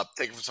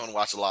 Take it from someone who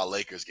watched a lot of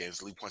Lakers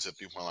games, leave points at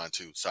 3-point line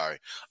too. Sorry.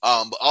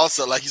 But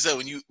also, like you said,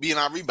 when you being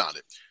out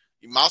rebounded,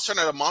 Miles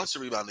Turner had a monster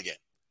rebounding game.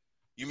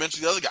 You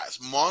mentioned the other guys,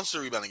 monster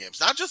rebounding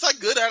games. Not just like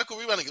good, adequate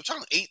rebounding games.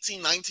 Talking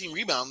 18, 19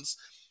 rebounds.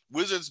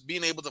 Wizards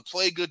being able to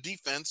play good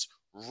defense,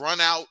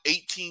 run out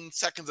 18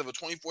 seconds of a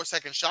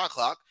 24-second shot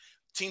clock.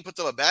 Team puts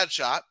up a bad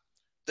shot.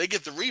 They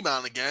get the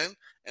rebound again.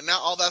 And now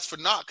all that's for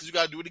naught because you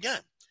got to do it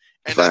again.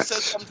 And that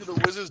says something to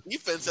the Wizards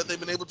defense that they've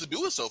been able to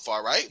do it so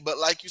far, right? But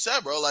like you said,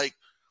 bro, like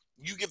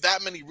you give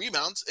that many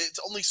rebounds, it's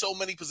only so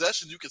many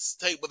possessions you can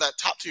take with that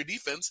top tier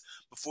defense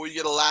before you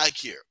get a lag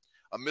here,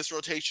 a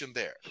misrotation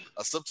there,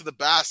 a slip to the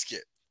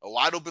basket, a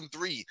wide open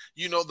three.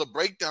 You know, the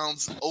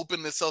breakdowns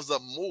open themselves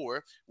up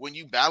more when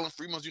you balance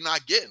rebounds you're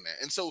not getting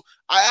it. And so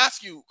I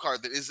ask you,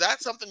 Carthen, is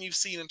that something you've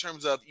seen in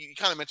terms of, you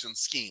kind of mentioned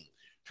scheme,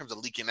 in terms of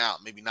leaking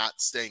out, maybe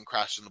not staying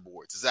crashing the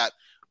boards? Is that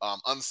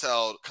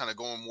Unseld kind of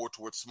going more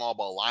towards small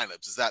ball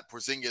lineups? Is that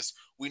Porzingis?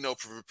 We know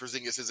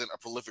Porzingis isn't a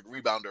prolific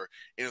rebounder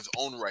in his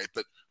own right,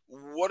 but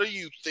what are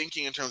you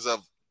thinking in terms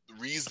of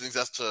reasonings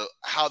as to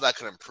how that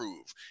can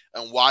improve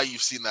and why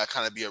you've seen that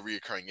kind of be a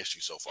reoccurring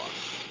issue so far?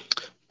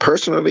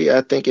 Personally,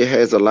 I think it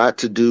has a lot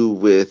to do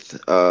with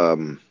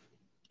the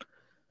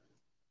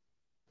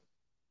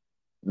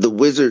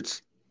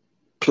Wizards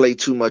play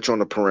too much on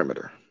the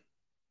perimeter.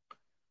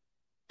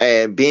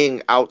 And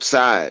being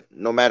outside,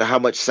 no matter how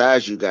much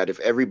size you got, if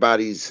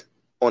everybody's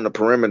on the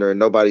perimeter and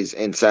nobody's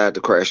inside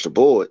to crash the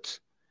boards,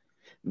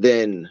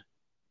 then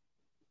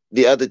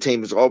the other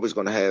team is always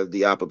going to have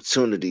the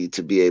opportunity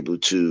to be able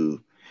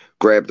to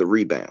grab the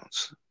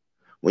rebounds.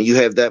 When you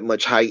have that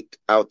much height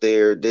out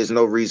there, there's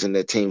no reason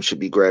that teams should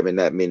be grabbing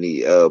that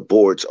many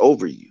boards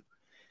over you.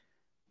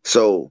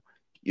 So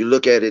you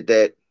look at it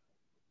that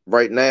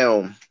right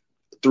now,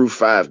 through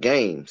 5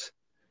 games,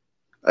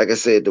 like I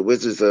said, the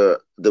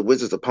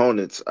Wizards'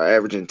 opponents are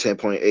averaging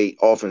 10.8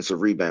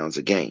 offensive rebounds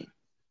a game.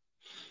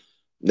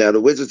 Now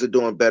the Wizards are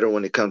doing better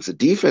when it comes to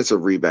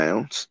defensive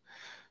rebounds.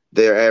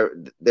 They're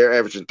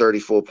averaging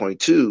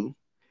 34.2,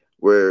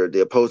 where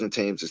the opposing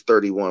teams is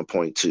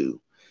 31.2.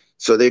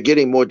 So they're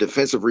getting more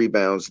defensive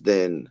rebounds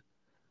than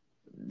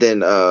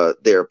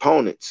their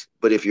opponents.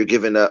 But if you're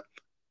giving up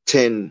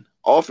 10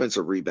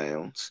 offensive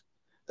rebounds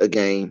a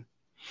game,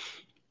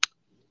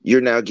 you're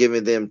now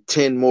giving them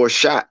 10 more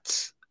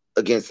shots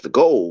against the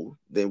goal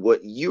than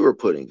what you are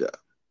putting up.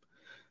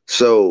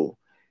 So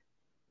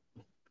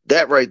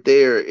that right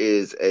there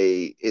is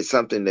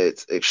something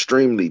that's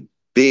extremely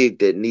big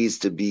that needs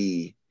to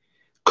be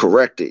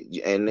corrected.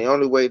 And the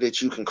only way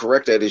that you can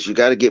correct that is you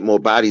got to get more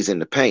bodies in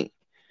the paint.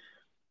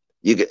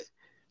 You get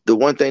the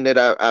one thing that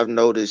I've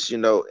noticed,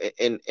 in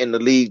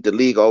the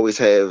league always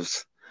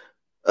has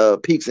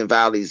peaks and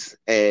valleys,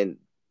 and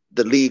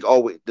the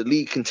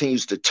league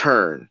continues to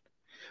turn.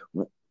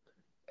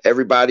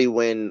 Everybody,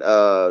 when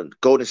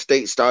Golden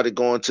State started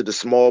going to the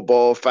small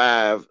ball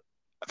five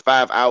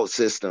out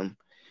system,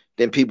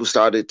 then people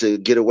started to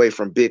get away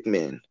from big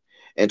men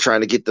and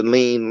trying to get the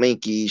lean,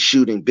 linky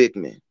shooting big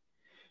men.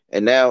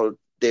 And now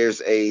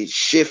there's a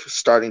shift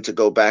starting to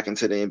go back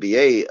into the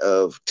NBA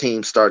of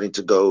teams starting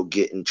to go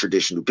getting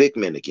traditional big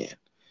men again,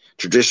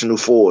 traditional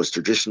fours,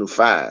 traditional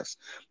fives.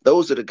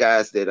 Those are the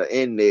guys that are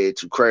in there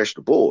to crash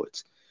the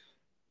boards.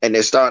 And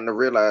they're starting to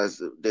realize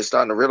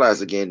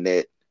again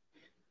that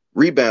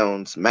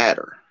rebounds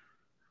matter.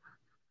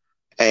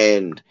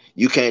 And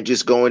you can't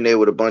just go in there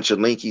with a bunch of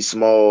linky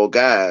small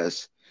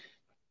guys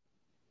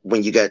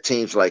when you got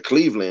teams like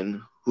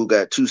Cleveland who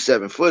got 2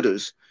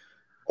 7-footers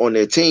on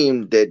their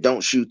team that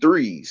don't shoot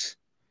threes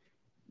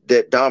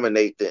that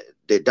dominate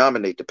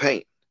the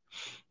paint.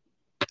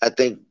 I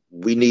think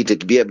we need to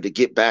be able to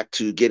get back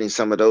to getting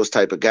some of those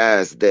type of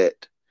guys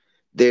that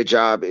their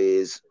job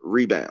is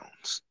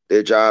rebounds.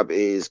 Their job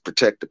is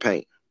protect the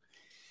paint.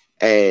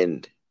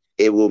 And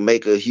it will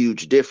make a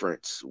huge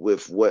difference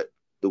with what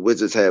the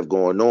Wizards have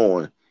going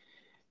on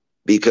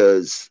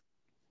because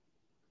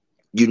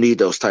you need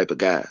those type of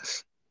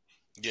guys.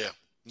 Yeah,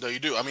 no, you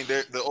do. I mean,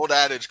 the old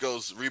adage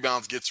goes,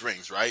 "Rebounds gets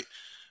rings," right?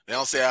 They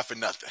don't say that for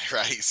nothing,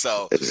 right?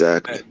 So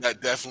Exactly.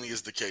 that definitely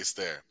is the case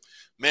there.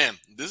 Man,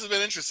 this has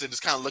been interesting.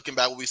 Just kind of looking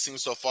back what we've seen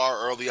so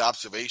far, early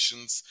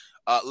observations.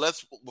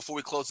 Let's before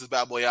we close this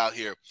bad boy out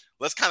here,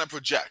 let's kind of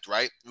project,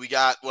 right? We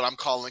got what I'm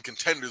calling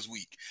Contenders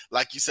Week,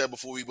 like you said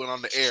before we went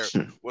on the air.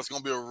 What's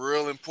going to be a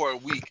real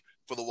important week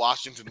for the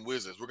Washington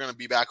Wizards? We're going to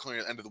be back here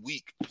at the end of the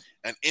week,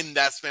 and in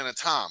that span of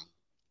time,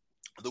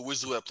 the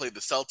Wizards will have played the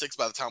Celtics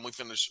by the time we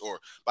finish, or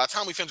by the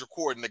time we finish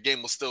recording, the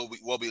game will still be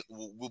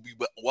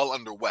well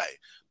underway.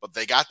 But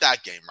they got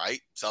that game,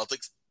 right?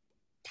 Celtics,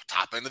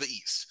 top end of the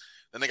East.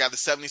 Then they got the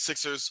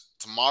 76ers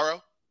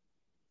tomorrow,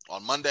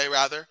 on Monday,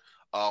 rather.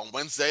 On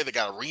Wednesday, they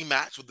got a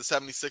rematch with the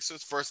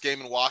 76ers. First game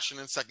in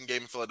Washington, second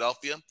game in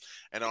Philadelphia.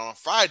 And on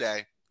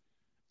Friday,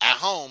 at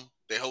home,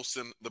 they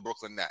hosting the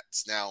Brooklyn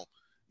Nets. Now,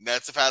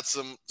 Nets have had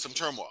some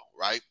turmoil,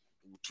 right?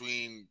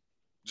 Between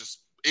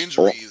just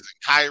injuries, and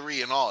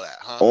Kyrie and all that,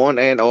 huh? On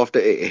and off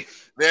the air.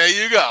 There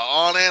you go.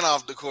 On and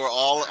off the court,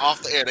 all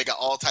off the air. They got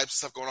all types of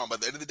stuff going on. But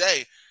at the end of the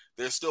day,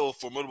 they're still a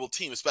formidable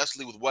team,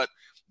 especially with what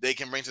they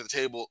can bring to the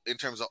table in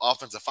terms of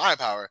offensive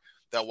firepower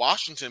that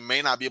Washington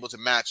may not be able to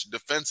match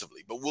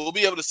defensively. But we'll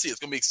be able to see. It's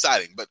going to be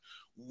exciting. But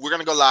we're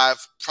going to go live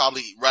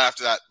probably right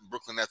after that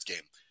Brooklyn Nets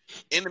game.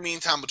 In the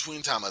meantime,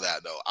 between time of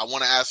that, though, I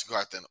want to ask you,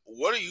 Carthen,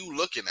 what are you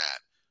looking at?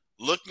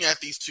 Looking at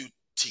these two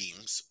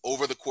teams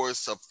over the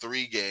course of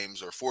 3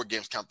 games or 4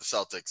 games, count the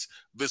Celtics,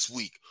 this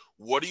week,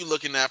 what are you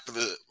looking at for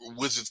the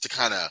Wizards to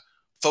kind of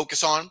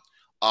focus on?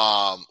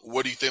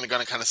 What do you think they're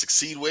going to kind of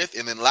succeed with?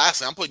 And then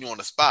lastly, I'm putting you on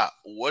the spot.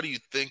 What do you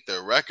think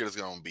their record is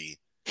going to be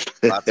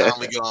by the time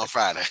we get on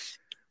Friday?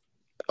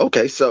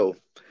 Okay, so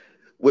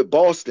with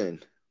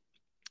Boston,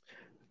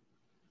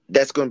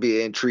 that's going to be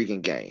an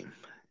intriguing game.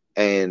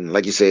 And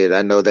like you said,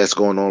 I know that's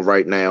going on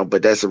right now,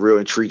 but that's a real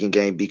intriguing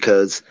game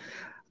because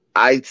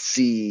I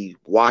see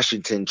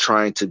Washington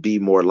trying to be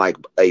more like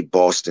a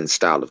Boston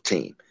style of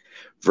team.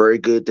 Very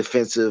good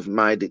defensive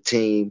minded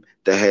team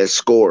that has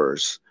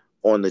scorers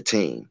on the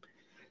team.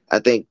 I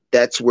think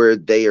that's where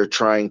they are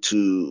trying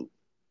to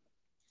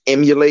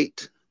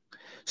emulate.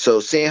 So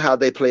seeing how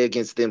they play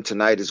against them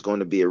tonight is going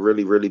to be a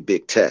really, really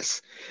big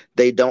test.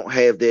 They don't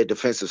have their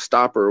defensive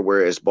stopper,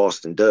 whereas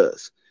Boston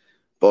does.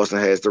 Boston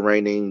has the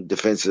reigning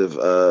defensive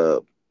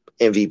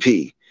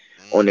MVP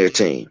on their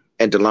team.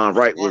 And DeLon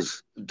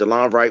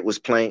Wright was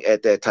playing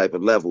at that type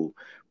of level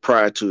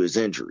prior to his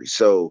injury.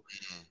 So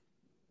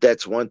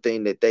that's one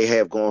thing that they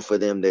have going for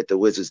them that the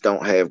Wizards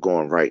don't have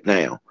going right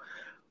now.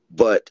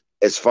 But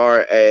as far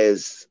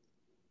as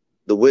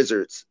the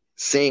Wizards,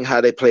 seeing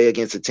how they play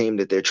against a team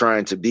that they're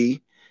trying to be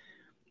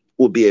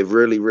will be a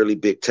really, really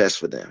big test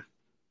for them.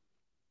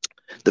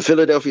 The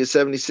Philadelphia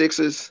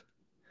 76ers,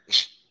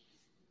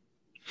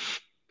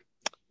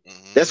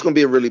 that's going to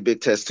be a really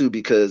big test too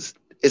because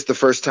it's the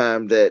first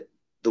time that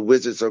the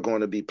Wizards are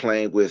going to be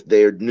playing with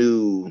their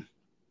new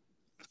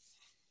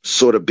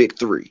sort of big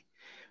three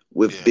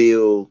with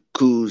Bill,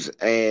 Kuz,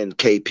 and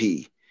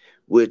KP,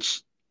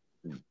 which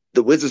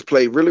the Wizards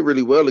played really,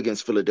 really well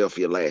against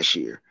Philadelphia last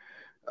year.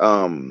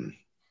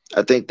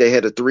 I think they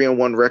had a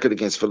 3-1 record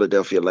against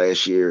Philadelphia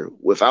last year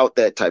without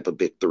that type of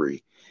big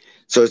three.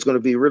 So it's going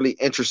to be really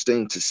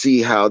interesting to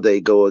see how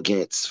they go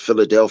against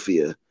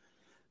Philadelphia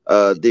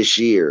this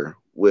year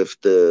with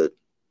the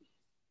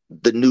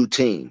new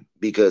team,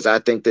 because I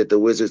think that the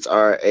Wizards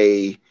are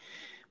a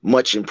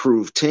much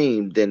improved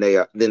team than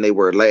they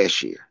were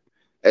last year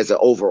as an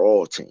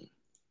overall team.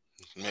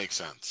 Makes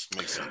sense.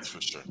 Makes sense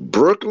for sure.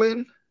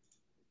 Brooklyn,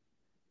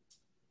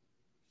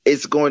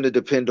 it's going to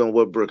depend on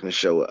what Brooklyn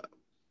show up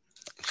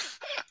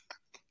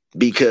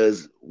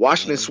because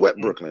Washington swept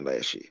Mm-hmm. Brooklyn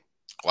last year.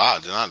 Wow, I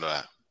did not know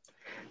that.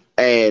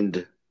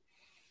 And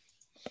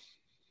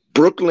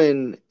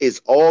Brooklyn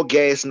is all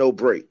gas, no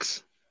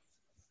brakes.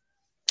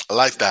 I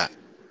like that.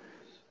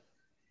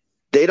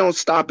 They don't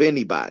stop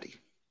anybody.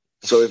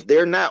 So if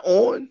they're not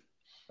on,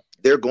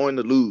 they're going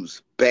to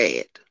lose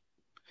bad.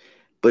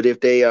 But if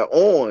they are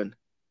on,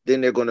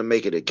 then they're going to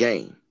make it a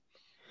game.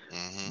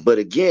 Mm-hmm. But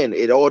again,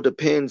 it all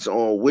depends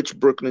on which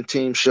Brooklyn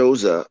team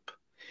shows up.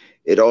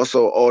 It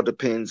also all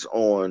depends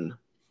on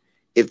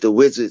if the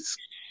Wizards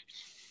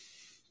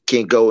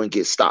can go and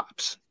get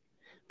stops.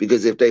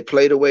 Because if they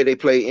play the way they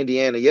played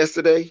Indiana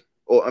yesterday,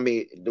 or I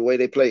mean the way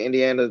they play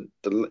Indiana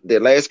their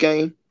last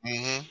game,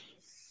 Mm-hmm.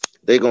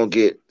 they're gonna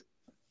get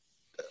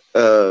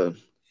the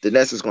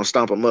Nets is gonna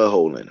stomp a mud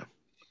hole in them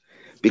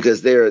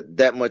because they're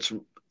that much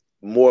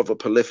more of a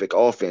prolific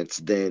offense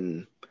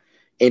than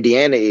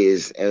Indiana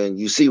is, and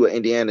you see what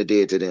Indiana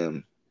did to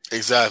them.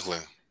 Exactly.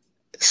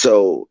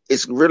 So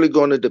it's really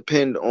going to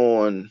depend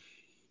on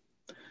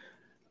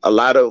a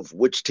lot of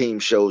which team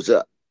shows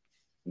up.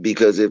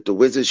 Because if the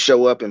Wizards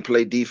show up and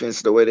play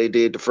defense the way they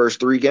did the first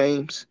 3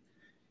 games,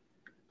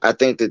 I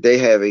think that they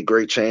have a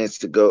great chance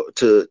to go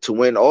to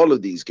win all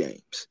of these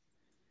games.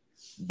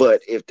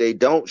 But if they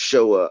don't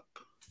show up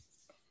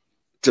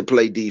to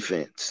play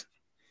defense,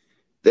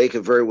 they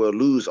could very well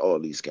lose all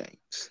these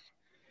games.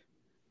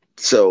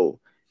 So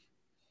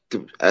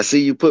I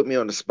see you put me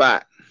on the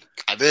spot.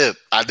 I did.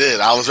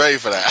 I was ready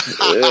for that.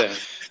 Yeah.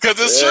 Because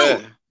it's Yeah.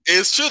 true.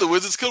 It's true. The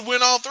Wizards could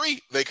win all 3.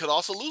 They could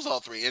also lose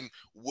all 3. And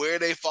where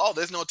they fall,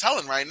 there's no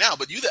telling right now.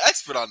 But you're the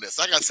expert on this.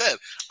 Like I said,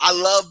 I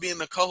love being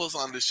the co-host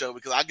on this show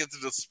because I get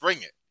to just spring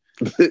it.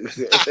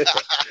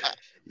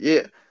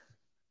 Yeah.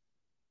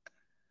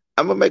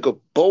 I'm going to make a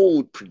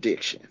bold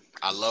prediction.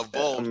 I love I'm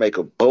bold. going to make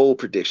a bold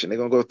prediction. They're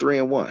going to go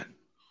 3-1.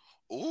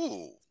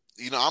 Ooh.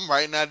 I'm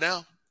writing that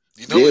down.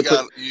 Yeah, we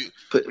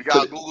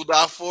got Google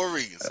Doc for a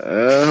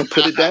reason.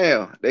 Put it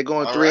down. They're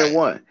going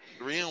 3-1.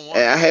 3-1.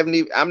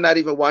 And I'm not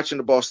even watching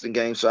the Boston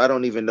game, so I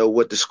don't even know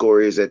what the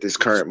score is at this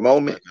current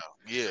moment.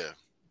 Yeah.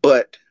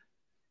 But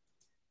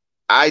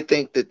I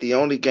think that the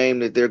only game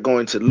that they're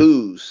going to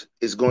lose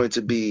is going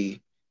to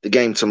be the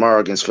game tomorrow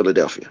against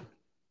Philadelphia.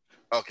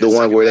 Okay, the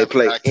one where they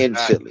play in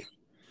Philly.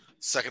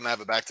 Second night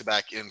of a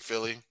back-to-back in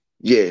Philly.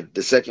 Yeah,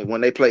 the second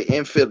when they play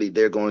in Philly,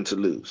 they're going to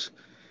lose,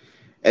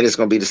 and it's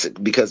going to be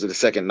because of the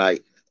second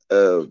night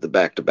of the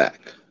back-to-back.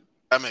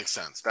 That makes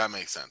sense. I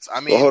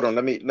mean, well, hold on.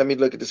 Let me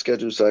look at the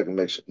schedule so I can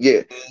make sure.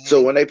 Yeah. Mm-hmm.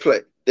 So when they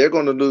play, they're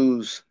going to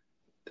lose.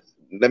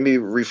 Let me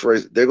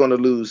rephrase. They're going to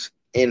lose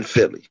in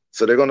Philly.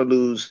 So they're going to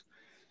lose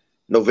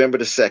November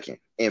the 2nd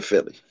in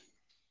Philly.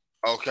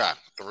 Okay,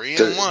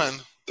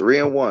 3-1.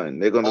 3-1.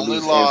 They're going to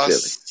lose in Philly.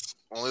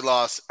 Only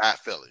loss at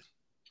Philly.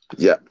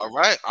 Yeah. All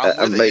right.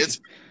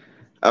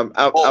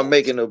 I'm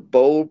making a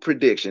bold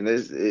prediction.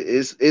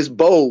 It's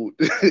bold,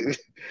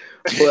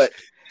 but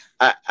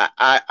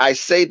I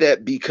say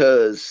that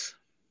because,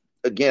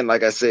 again,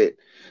 like I said,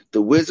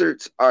 the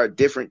Wizards are a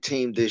different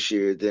team this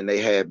year than they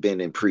have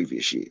been in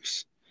previous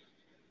years.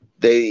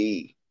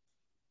 They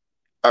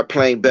are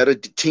playing better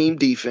team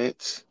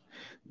defense.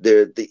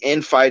 The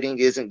infighting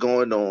isn't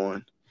going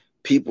on.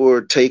 People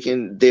are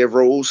taking their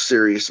roles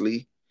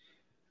seriously.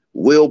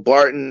 Will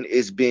Barton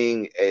is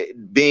being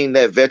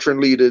that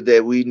veteran leader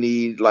that we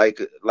need, like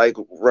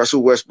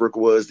Russell Westbrook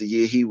was the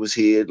year he was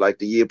here, like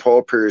the year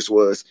Paul Pierce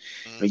was.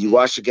 Mm-hmm. When you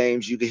watch the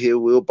games, you can hear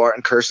Will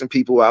Barton cursing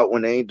people out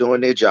when they ain't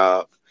doing their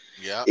job.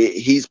 Yeah,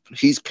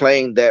 he's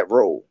playing that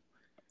role,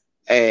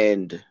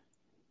 and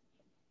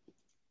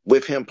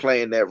with him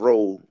playing that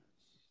role,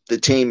 the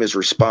team is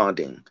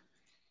responding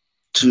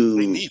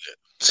to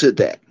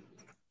that.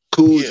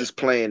 Kuz is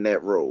playing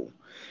that role.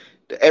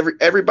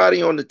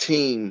 Everybody on the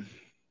team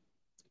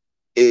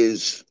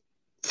is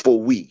for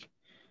we.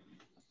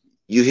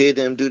 You hear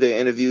them do their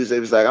interviews, they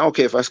was like, I don't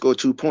care if I score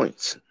 2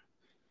 points.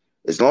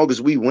 As long as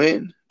we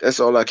win, that's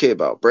all I care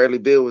about. Bradley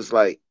Beal was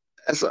like,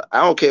 I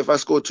don't care if I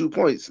score 2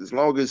 points. As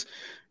long as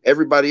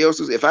everybody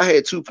else if I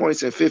had 2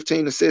 points and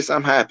 15 assists,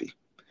 I'm happy.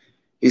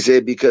 He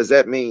said, because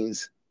that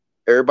means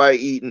everybody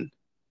eating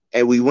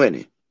and we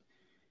winning.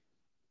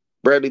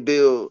 Bradley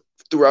Beal,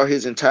 throughout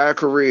his entire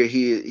career,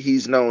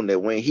 he's known that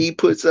when he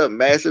puts up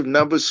massive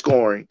numbers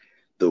scoring,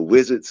 the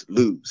Wizards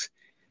lose.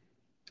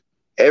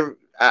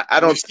 I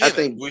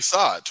think we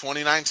saw it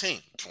 2019,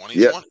 2020.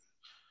 Yep.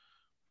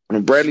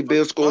 When Bradley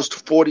Beal scores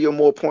 40 or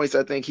more points,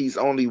 I think he's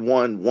only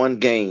won one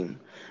game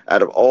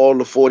out of all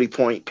the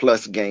 40-point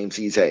plus games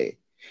he's had.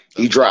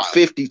 He dropped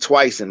 50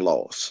 twice and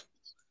lost.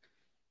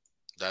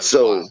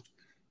 So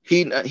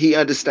he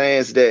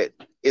understands that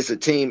it's a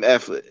team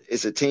effort,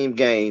 it's a team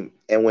game,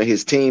 and when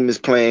his team is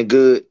playing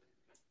good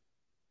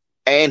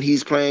and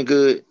he's playing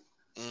good,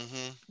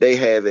 they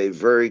have a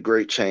very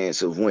great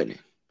chance of winning.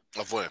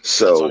 So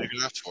that's all you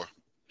can ask for.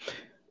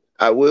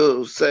 I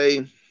will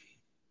say,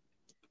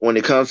 when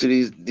it comes to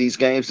these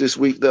games this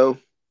week, though,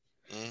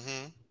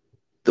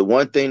 The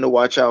one thing to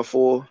watch out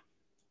for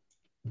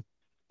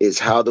is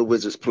how the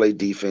Wizards play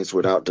defense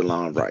without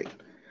DeLon Wright.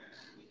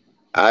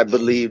 I Mm,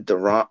 believe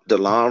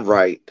DeLon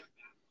Wright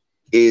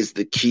is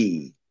the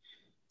key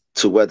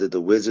to whether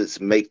the Wizards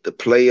make the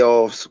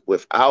playoffs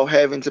without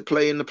having to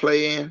play in the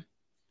play-in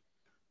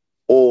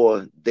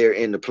or they're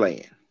in the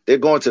play-in. They're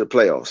going to the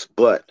playoffs,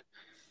 but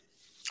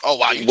oh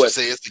wow, you what just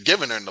say it's the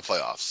given in the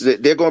playoffs.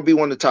 they're going to be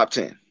one of the top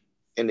 10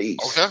 in the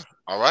East. Okay,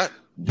 all right.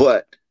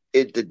 But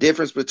the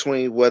difference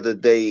between whether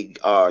they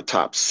are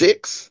top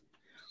 6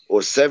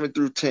 or 7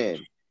 through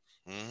 10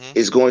 Mm-hmm.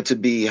 is going to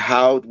be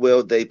how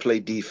well they play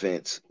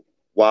defense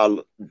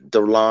while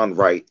DeLon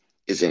Wright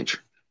is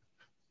injured.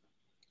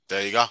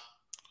 There you go.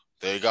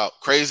 There you go.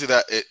 Crazy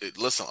that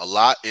listen, a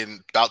lot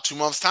in about 2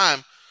 months'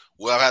 time,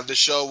 we'll have this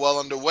show well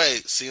underway.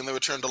 Seeing the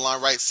return to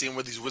line right, seeing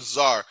where these Wizards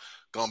are,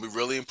 going to be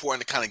really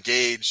important to kind of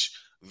gauge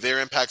their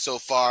impact so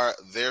far,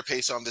 their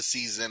pace on this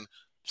season,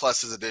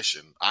 plus his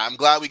addition. I'm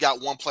glad we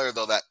got one player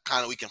though that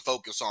kind of we can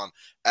focus on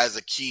as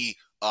a key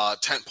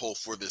tentpole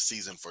for this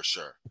season for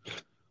sure.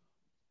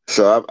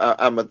 So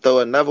I'm going to throw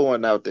another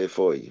one out there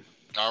for you.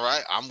 All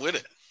right, I'm with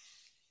it.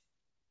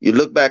 You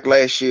look back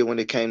last year when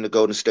it came to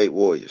Golden State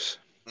Warriors.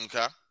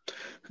 Okay.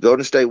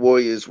 Golden State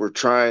Warriors were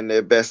trying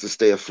their best to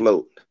stay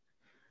afloat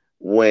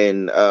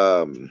when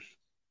Draymond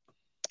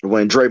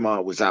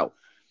was out.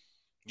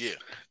 Yeah.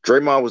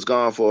 Draymond was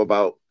gone for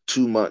about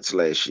 2 months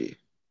last year.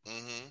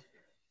 Mm-hmm.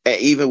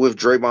 And even with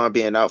Draymond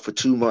being out for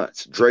 2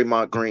 months,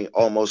 Draymond Green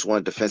almost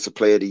won Defensive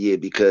Player of the Year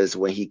because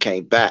when he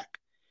came back,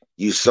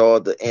 you saw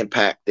the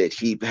impact that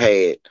he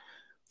had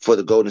for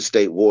the Golden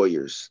State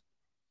Warriors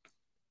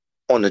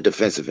on the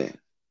defensive end.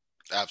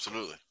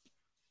 Absolutely.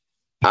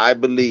 I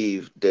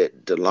believe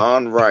that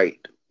DeLon Wright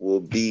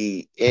will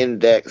be in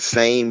that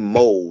same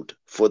mold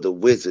for the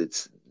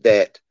Wizards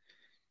that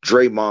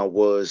Draymond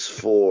was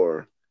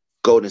for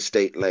Golden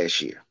State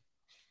last year.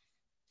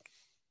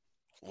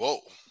 Whoa.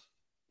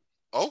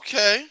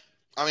 Okay.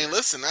 I mean,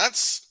 listen,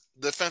 that's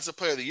Defensive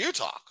Player of the Year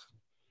talk,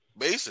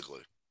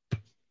 basically.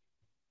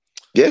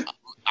 Yeah.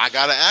 I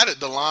gotta add it.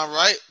 DeLon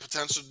Wright,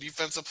 potential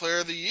Defensive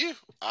Player of the Year,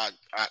 or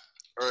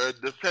a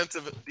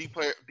defensive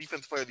player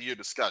of the year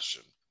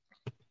discussion.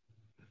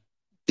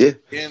 Yeah.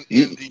 In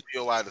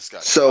DPOI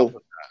discussion.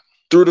 So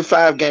through the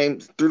five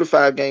games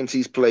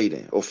he's played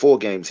in, or 4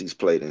 games he's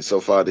played in so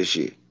far this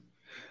year,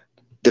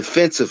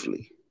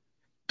 defensively,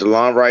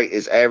 DeLon Wright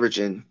is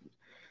averaging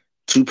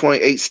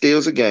 2.8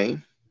 steals a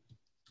game,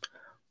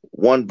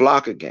 1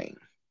 block a game.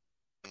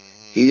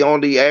 He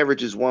only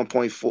averages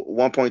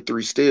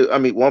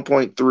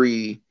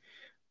 1.3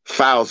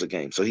 fouls a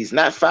game. So he's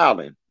not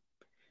fouling,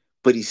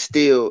 but he's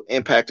still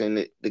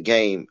impacting the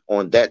game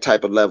on that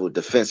type of level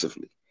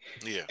defensively.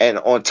 Yeah. And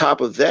on top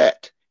of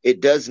that,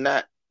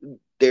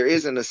 there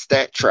isn't a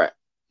stat track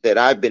that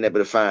I've been able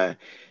to find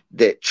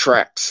that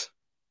tracks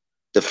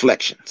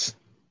deflections.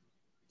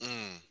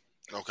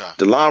 Okay.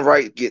 DeLon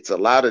Wright gets a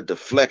lot of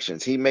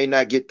deflections. He may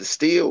not get the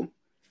steal.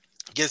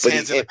 Gets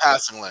hands in the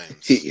passing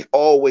lanes. He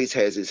always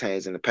has his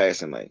hands in the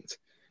passing lanes.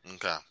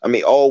 Okay. I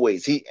mean,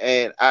 always.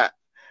 I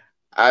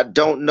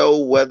don't know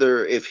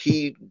whether if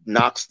he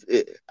knocks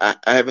it, I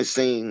haven't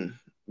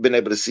been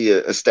able to see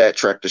a stat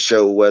track to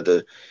show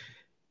whether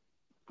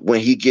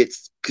when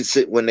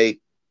they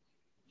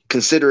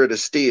consider it a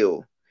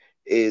steal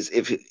is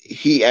if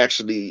he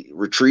actually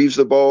retrieves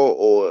the ball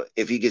or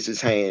if he gets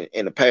his hand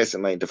in the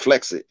passing lane,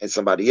 deflects it, and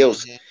somebody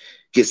else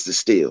gets the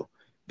steal.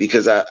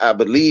 Because I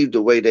believe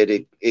the way that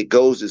it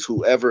goes is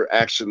whoever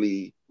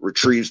actually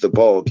retrieves the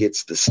ball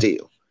gets the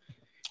steal.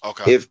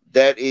 Okay. If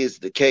that is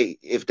the case,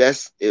 if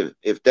that's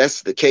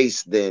the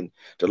case, then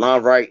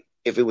DeLon Wright,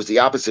 if it was the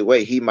opposite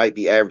way, he might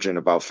be averaging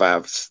about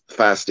five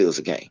steals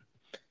a game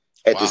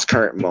at this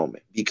current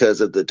moment because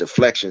of the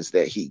deflections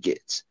that he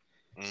gets.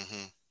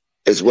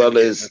 As well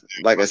as,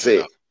 like I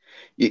said,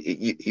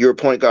 you're a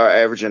point guard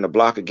averaging a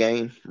block a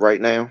game right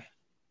now.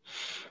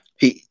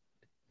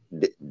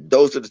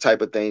 Those are the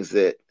type of things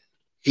that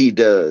he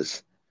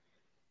does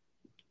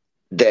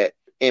that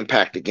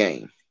impact the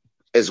game,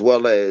 as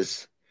well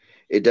as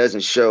it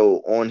doesn't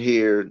show on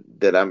here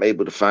that I'm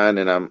able to find,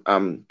 and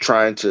I'm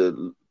trying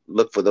to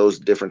look for those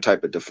different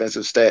type of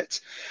defensive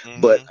stats.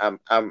 But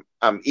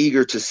I'm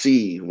eager to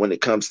see when it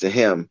comes to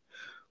him,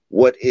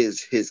 what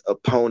is his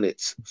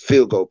opponent's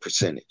field goal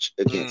percentage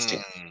against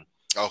him.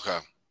 Okay.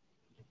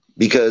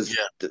 Because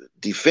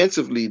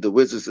defensively, the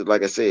Wizards,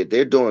 like I said,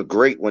 they're doing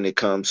great when it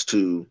comes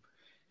to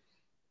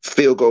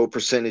field goal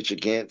percentage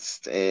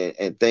against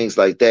and things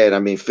like that. I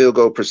mean, field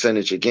goal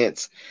percentage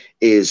against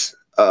is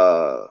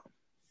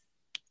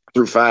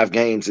through 5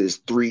 games is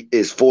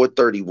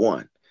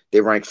 431. They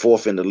rank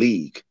 4th in the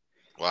league.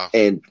 Wow.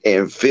 And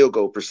field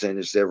goal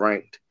percentage, they're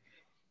ranked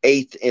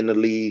 8th in the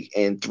league,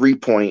 and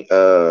 3-point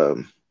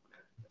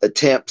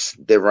attempts,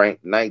 they're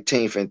ranked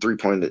 19th in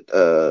 3-point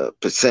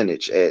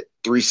percentage at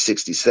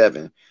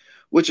 367,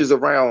 which is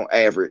around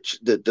average,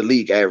 the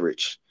league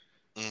average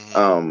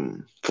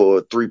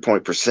for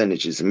 3-point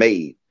percentages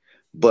made.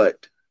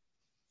 But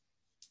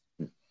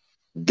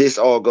this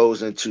all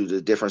goes into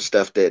the different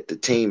stuff that the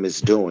team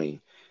is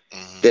doing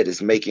Mm-hmm. that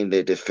is making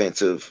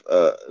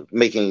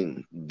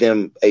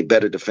them a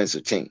better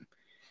defensive team.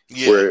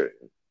 Yeah. Where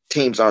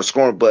teams aren't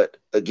scoring, but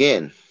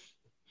again,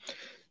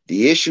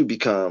 the issue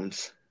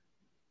becomes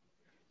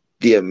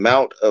the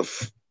amount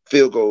of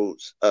field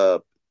goals,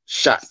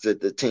 shots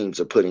that the teams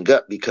are putting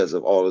up because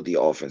of all of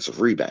the offensive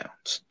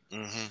rebounds.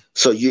 Mm-hmm.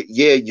 So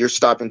you're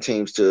stopping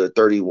teams to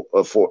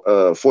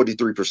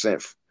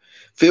 43%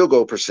 field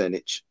goal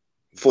percentage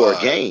for a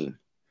But game.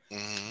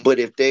 mm-hmm. But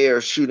if they're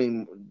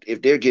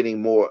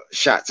getting more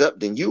shots up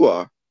than you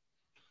are,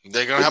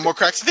 they're gonna have more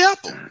cracks at the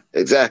apple.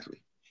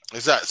 Exactly.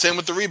 Same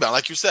with the rebound,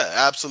 like you said,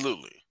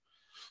 absolutely.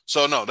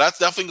 So no, that's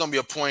definitely gonna be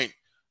a point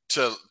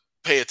to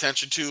pay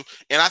attention to,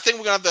 and I think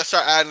we're gonna have to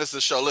start adding this to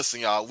the show. Listen,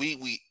 y'all,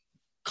 we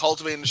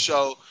cultivating the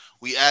show,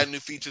 we add new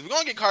features. We're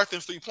gonna get Carthen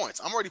 3 points.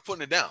 I'm already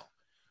putting it down.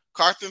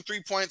 Carthen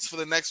 3 points for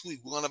the next week.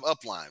 We're gonna have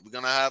upline. We're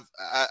gonna have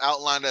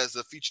outlined as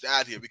a feature to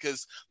add here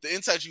because the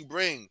insights you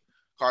bring,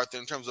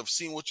 Carthen, in terms of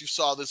seeing what you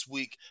saw this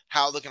week,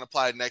 how they can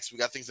apply it next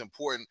week, I think is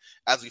important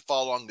as we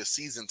follow along the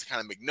season to kind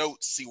of make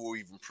notes, see where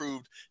we've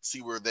improved,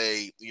 see where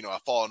they,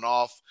 have fallen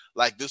off.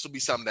 Like this will be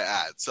something to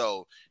add.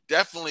 So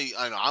definitely,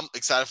 I'm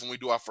excited when we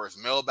do our first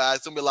mailbag.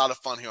 It's gonna be a lot of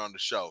fun here on the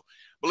show.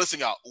 But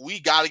listen, y'all, we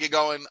got to get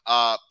going.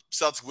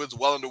 Celtics Wizards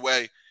well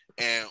underway,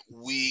 and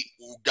we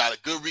got a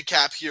good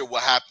recap here of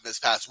what happened this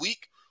past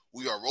week.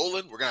 We are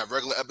rolling. We're gonna have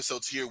regular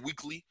episodes here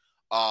weekly.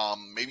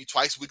 Maybe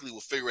twice weekly.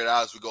 We'll figure it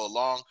out as we go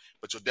along,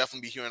 but you'll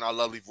definitely be hearing our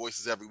lovely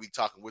voices every week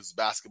talking Wizards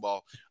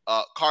basketball.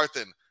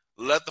 Carthen,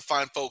 let the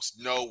fine folks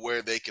know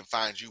where they can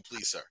find you,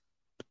 please, sir.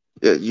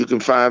 Yeah, you can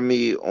find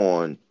me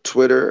on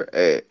Twitter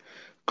at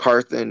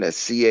Carthan,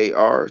 that's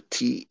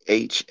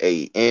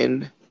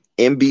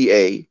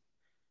CarthanMBA.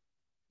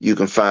 You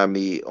can find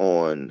me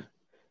on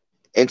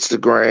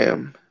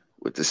Instagram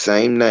with the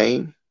same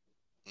name.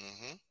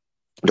 Mm-hmm.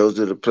 Those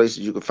are the places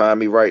you can find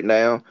me right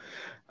now.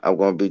 I'm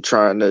going to be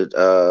trying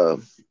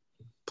to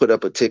put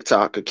up a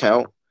TikTok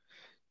account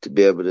to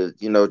be able to,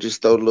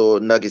 just throw little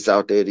nuggets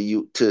out there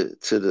to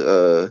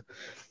the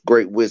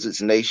Great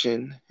Wizards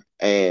Nation,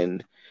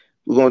 and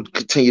we're going to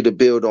continue to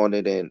build on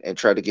it and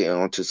try to get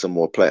onto some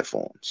more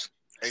platforms.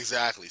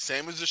 Exactly.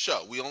 Same as the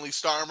show. We only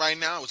starting right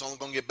now. It's only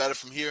going to get better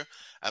from here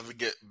as we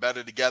get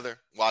better together,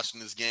 watching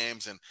these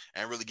games and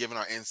really giving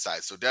our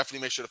insights. So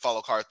definitely make sure to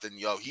follow Carthen.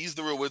 He's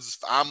the real Wizards.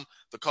 I'm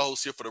the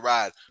co-host here for the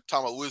ride.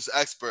 Talking about Wizards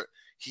expert.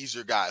 He's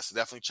your guy. So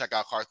definitely check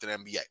out Carthen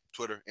NBA,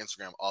 Twitter,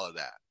 Instagram, all of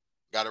that.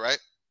 Got it right?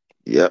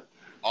 Yep.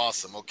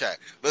 Awesome. Okay.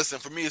 Listen,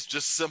 for me, it's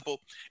just simple.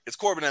 It's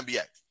Corbin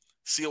NBA.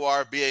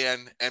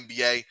 CORBAN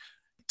NBA.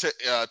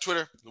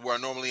 Twitter, where I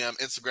normally am.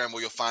 Instagram,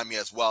 where you'll find me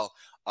as well.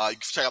 You can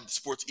check out the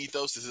Sports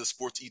Ethos. This is a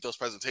Sports Ethos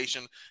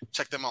presentation.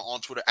 Check them out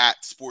on Twitter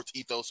at Sports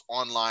Ethos,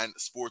 online,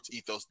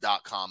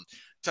 sportsethos.com.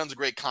 Tons of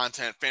great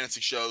content,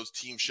 fantasy shows,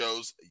 team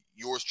shows.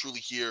 Yours truly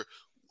here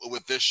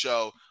with this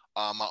show.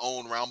 My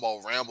own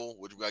Roundball Ramble,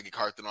 which we got to get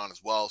Carthen on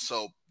as well.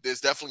 So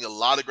there's definitely a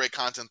lot of great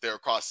content there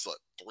across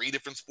 3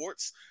 different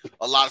sports.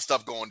 A lot of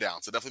stuff going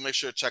down. So definitely make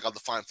sure to check out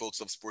the fine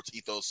folks of Sports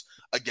Ethos,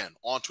 again,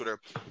 on Twitter,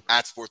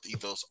 at Sports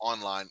Ethos,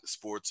 online,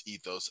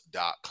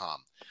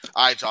 sportsethos.com.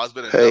 All right, y'all. It's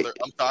been another.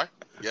 I'm sorry.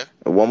 Yeah.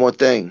 One more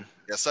thing.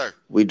 Yes, sir.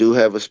 We do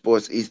have a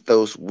Sports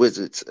Ethos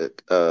Wizards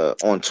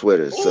on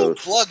Twitter. Ooh, so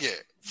plug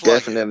it.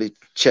 Definitely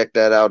check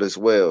that out as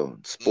well.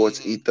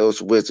 Sports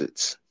Ethos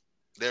Wizards.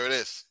 There it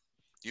is.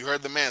 You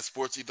heard the man,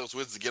 Sports Ethos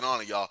Wizards. Get on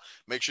it, y'all.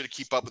 Make sure to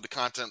keep up with the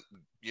content,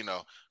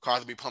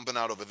 Carthen be pumping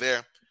out over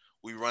there.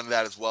 We run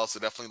that as well, so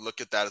definitely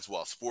look at that as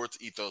well. Sports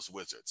Ethos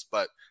Wizards.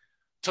 But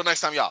until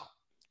next time, y'all,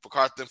 for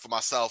Carthen, for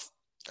myself,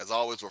 as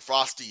always, we're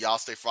Frosty. Y'all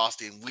stay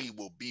frosty, and we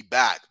will be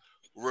back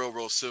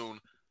real soon.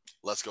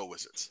 Let's go,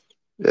 Wizards.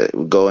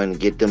 We'll go and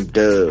get them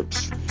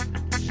dubs.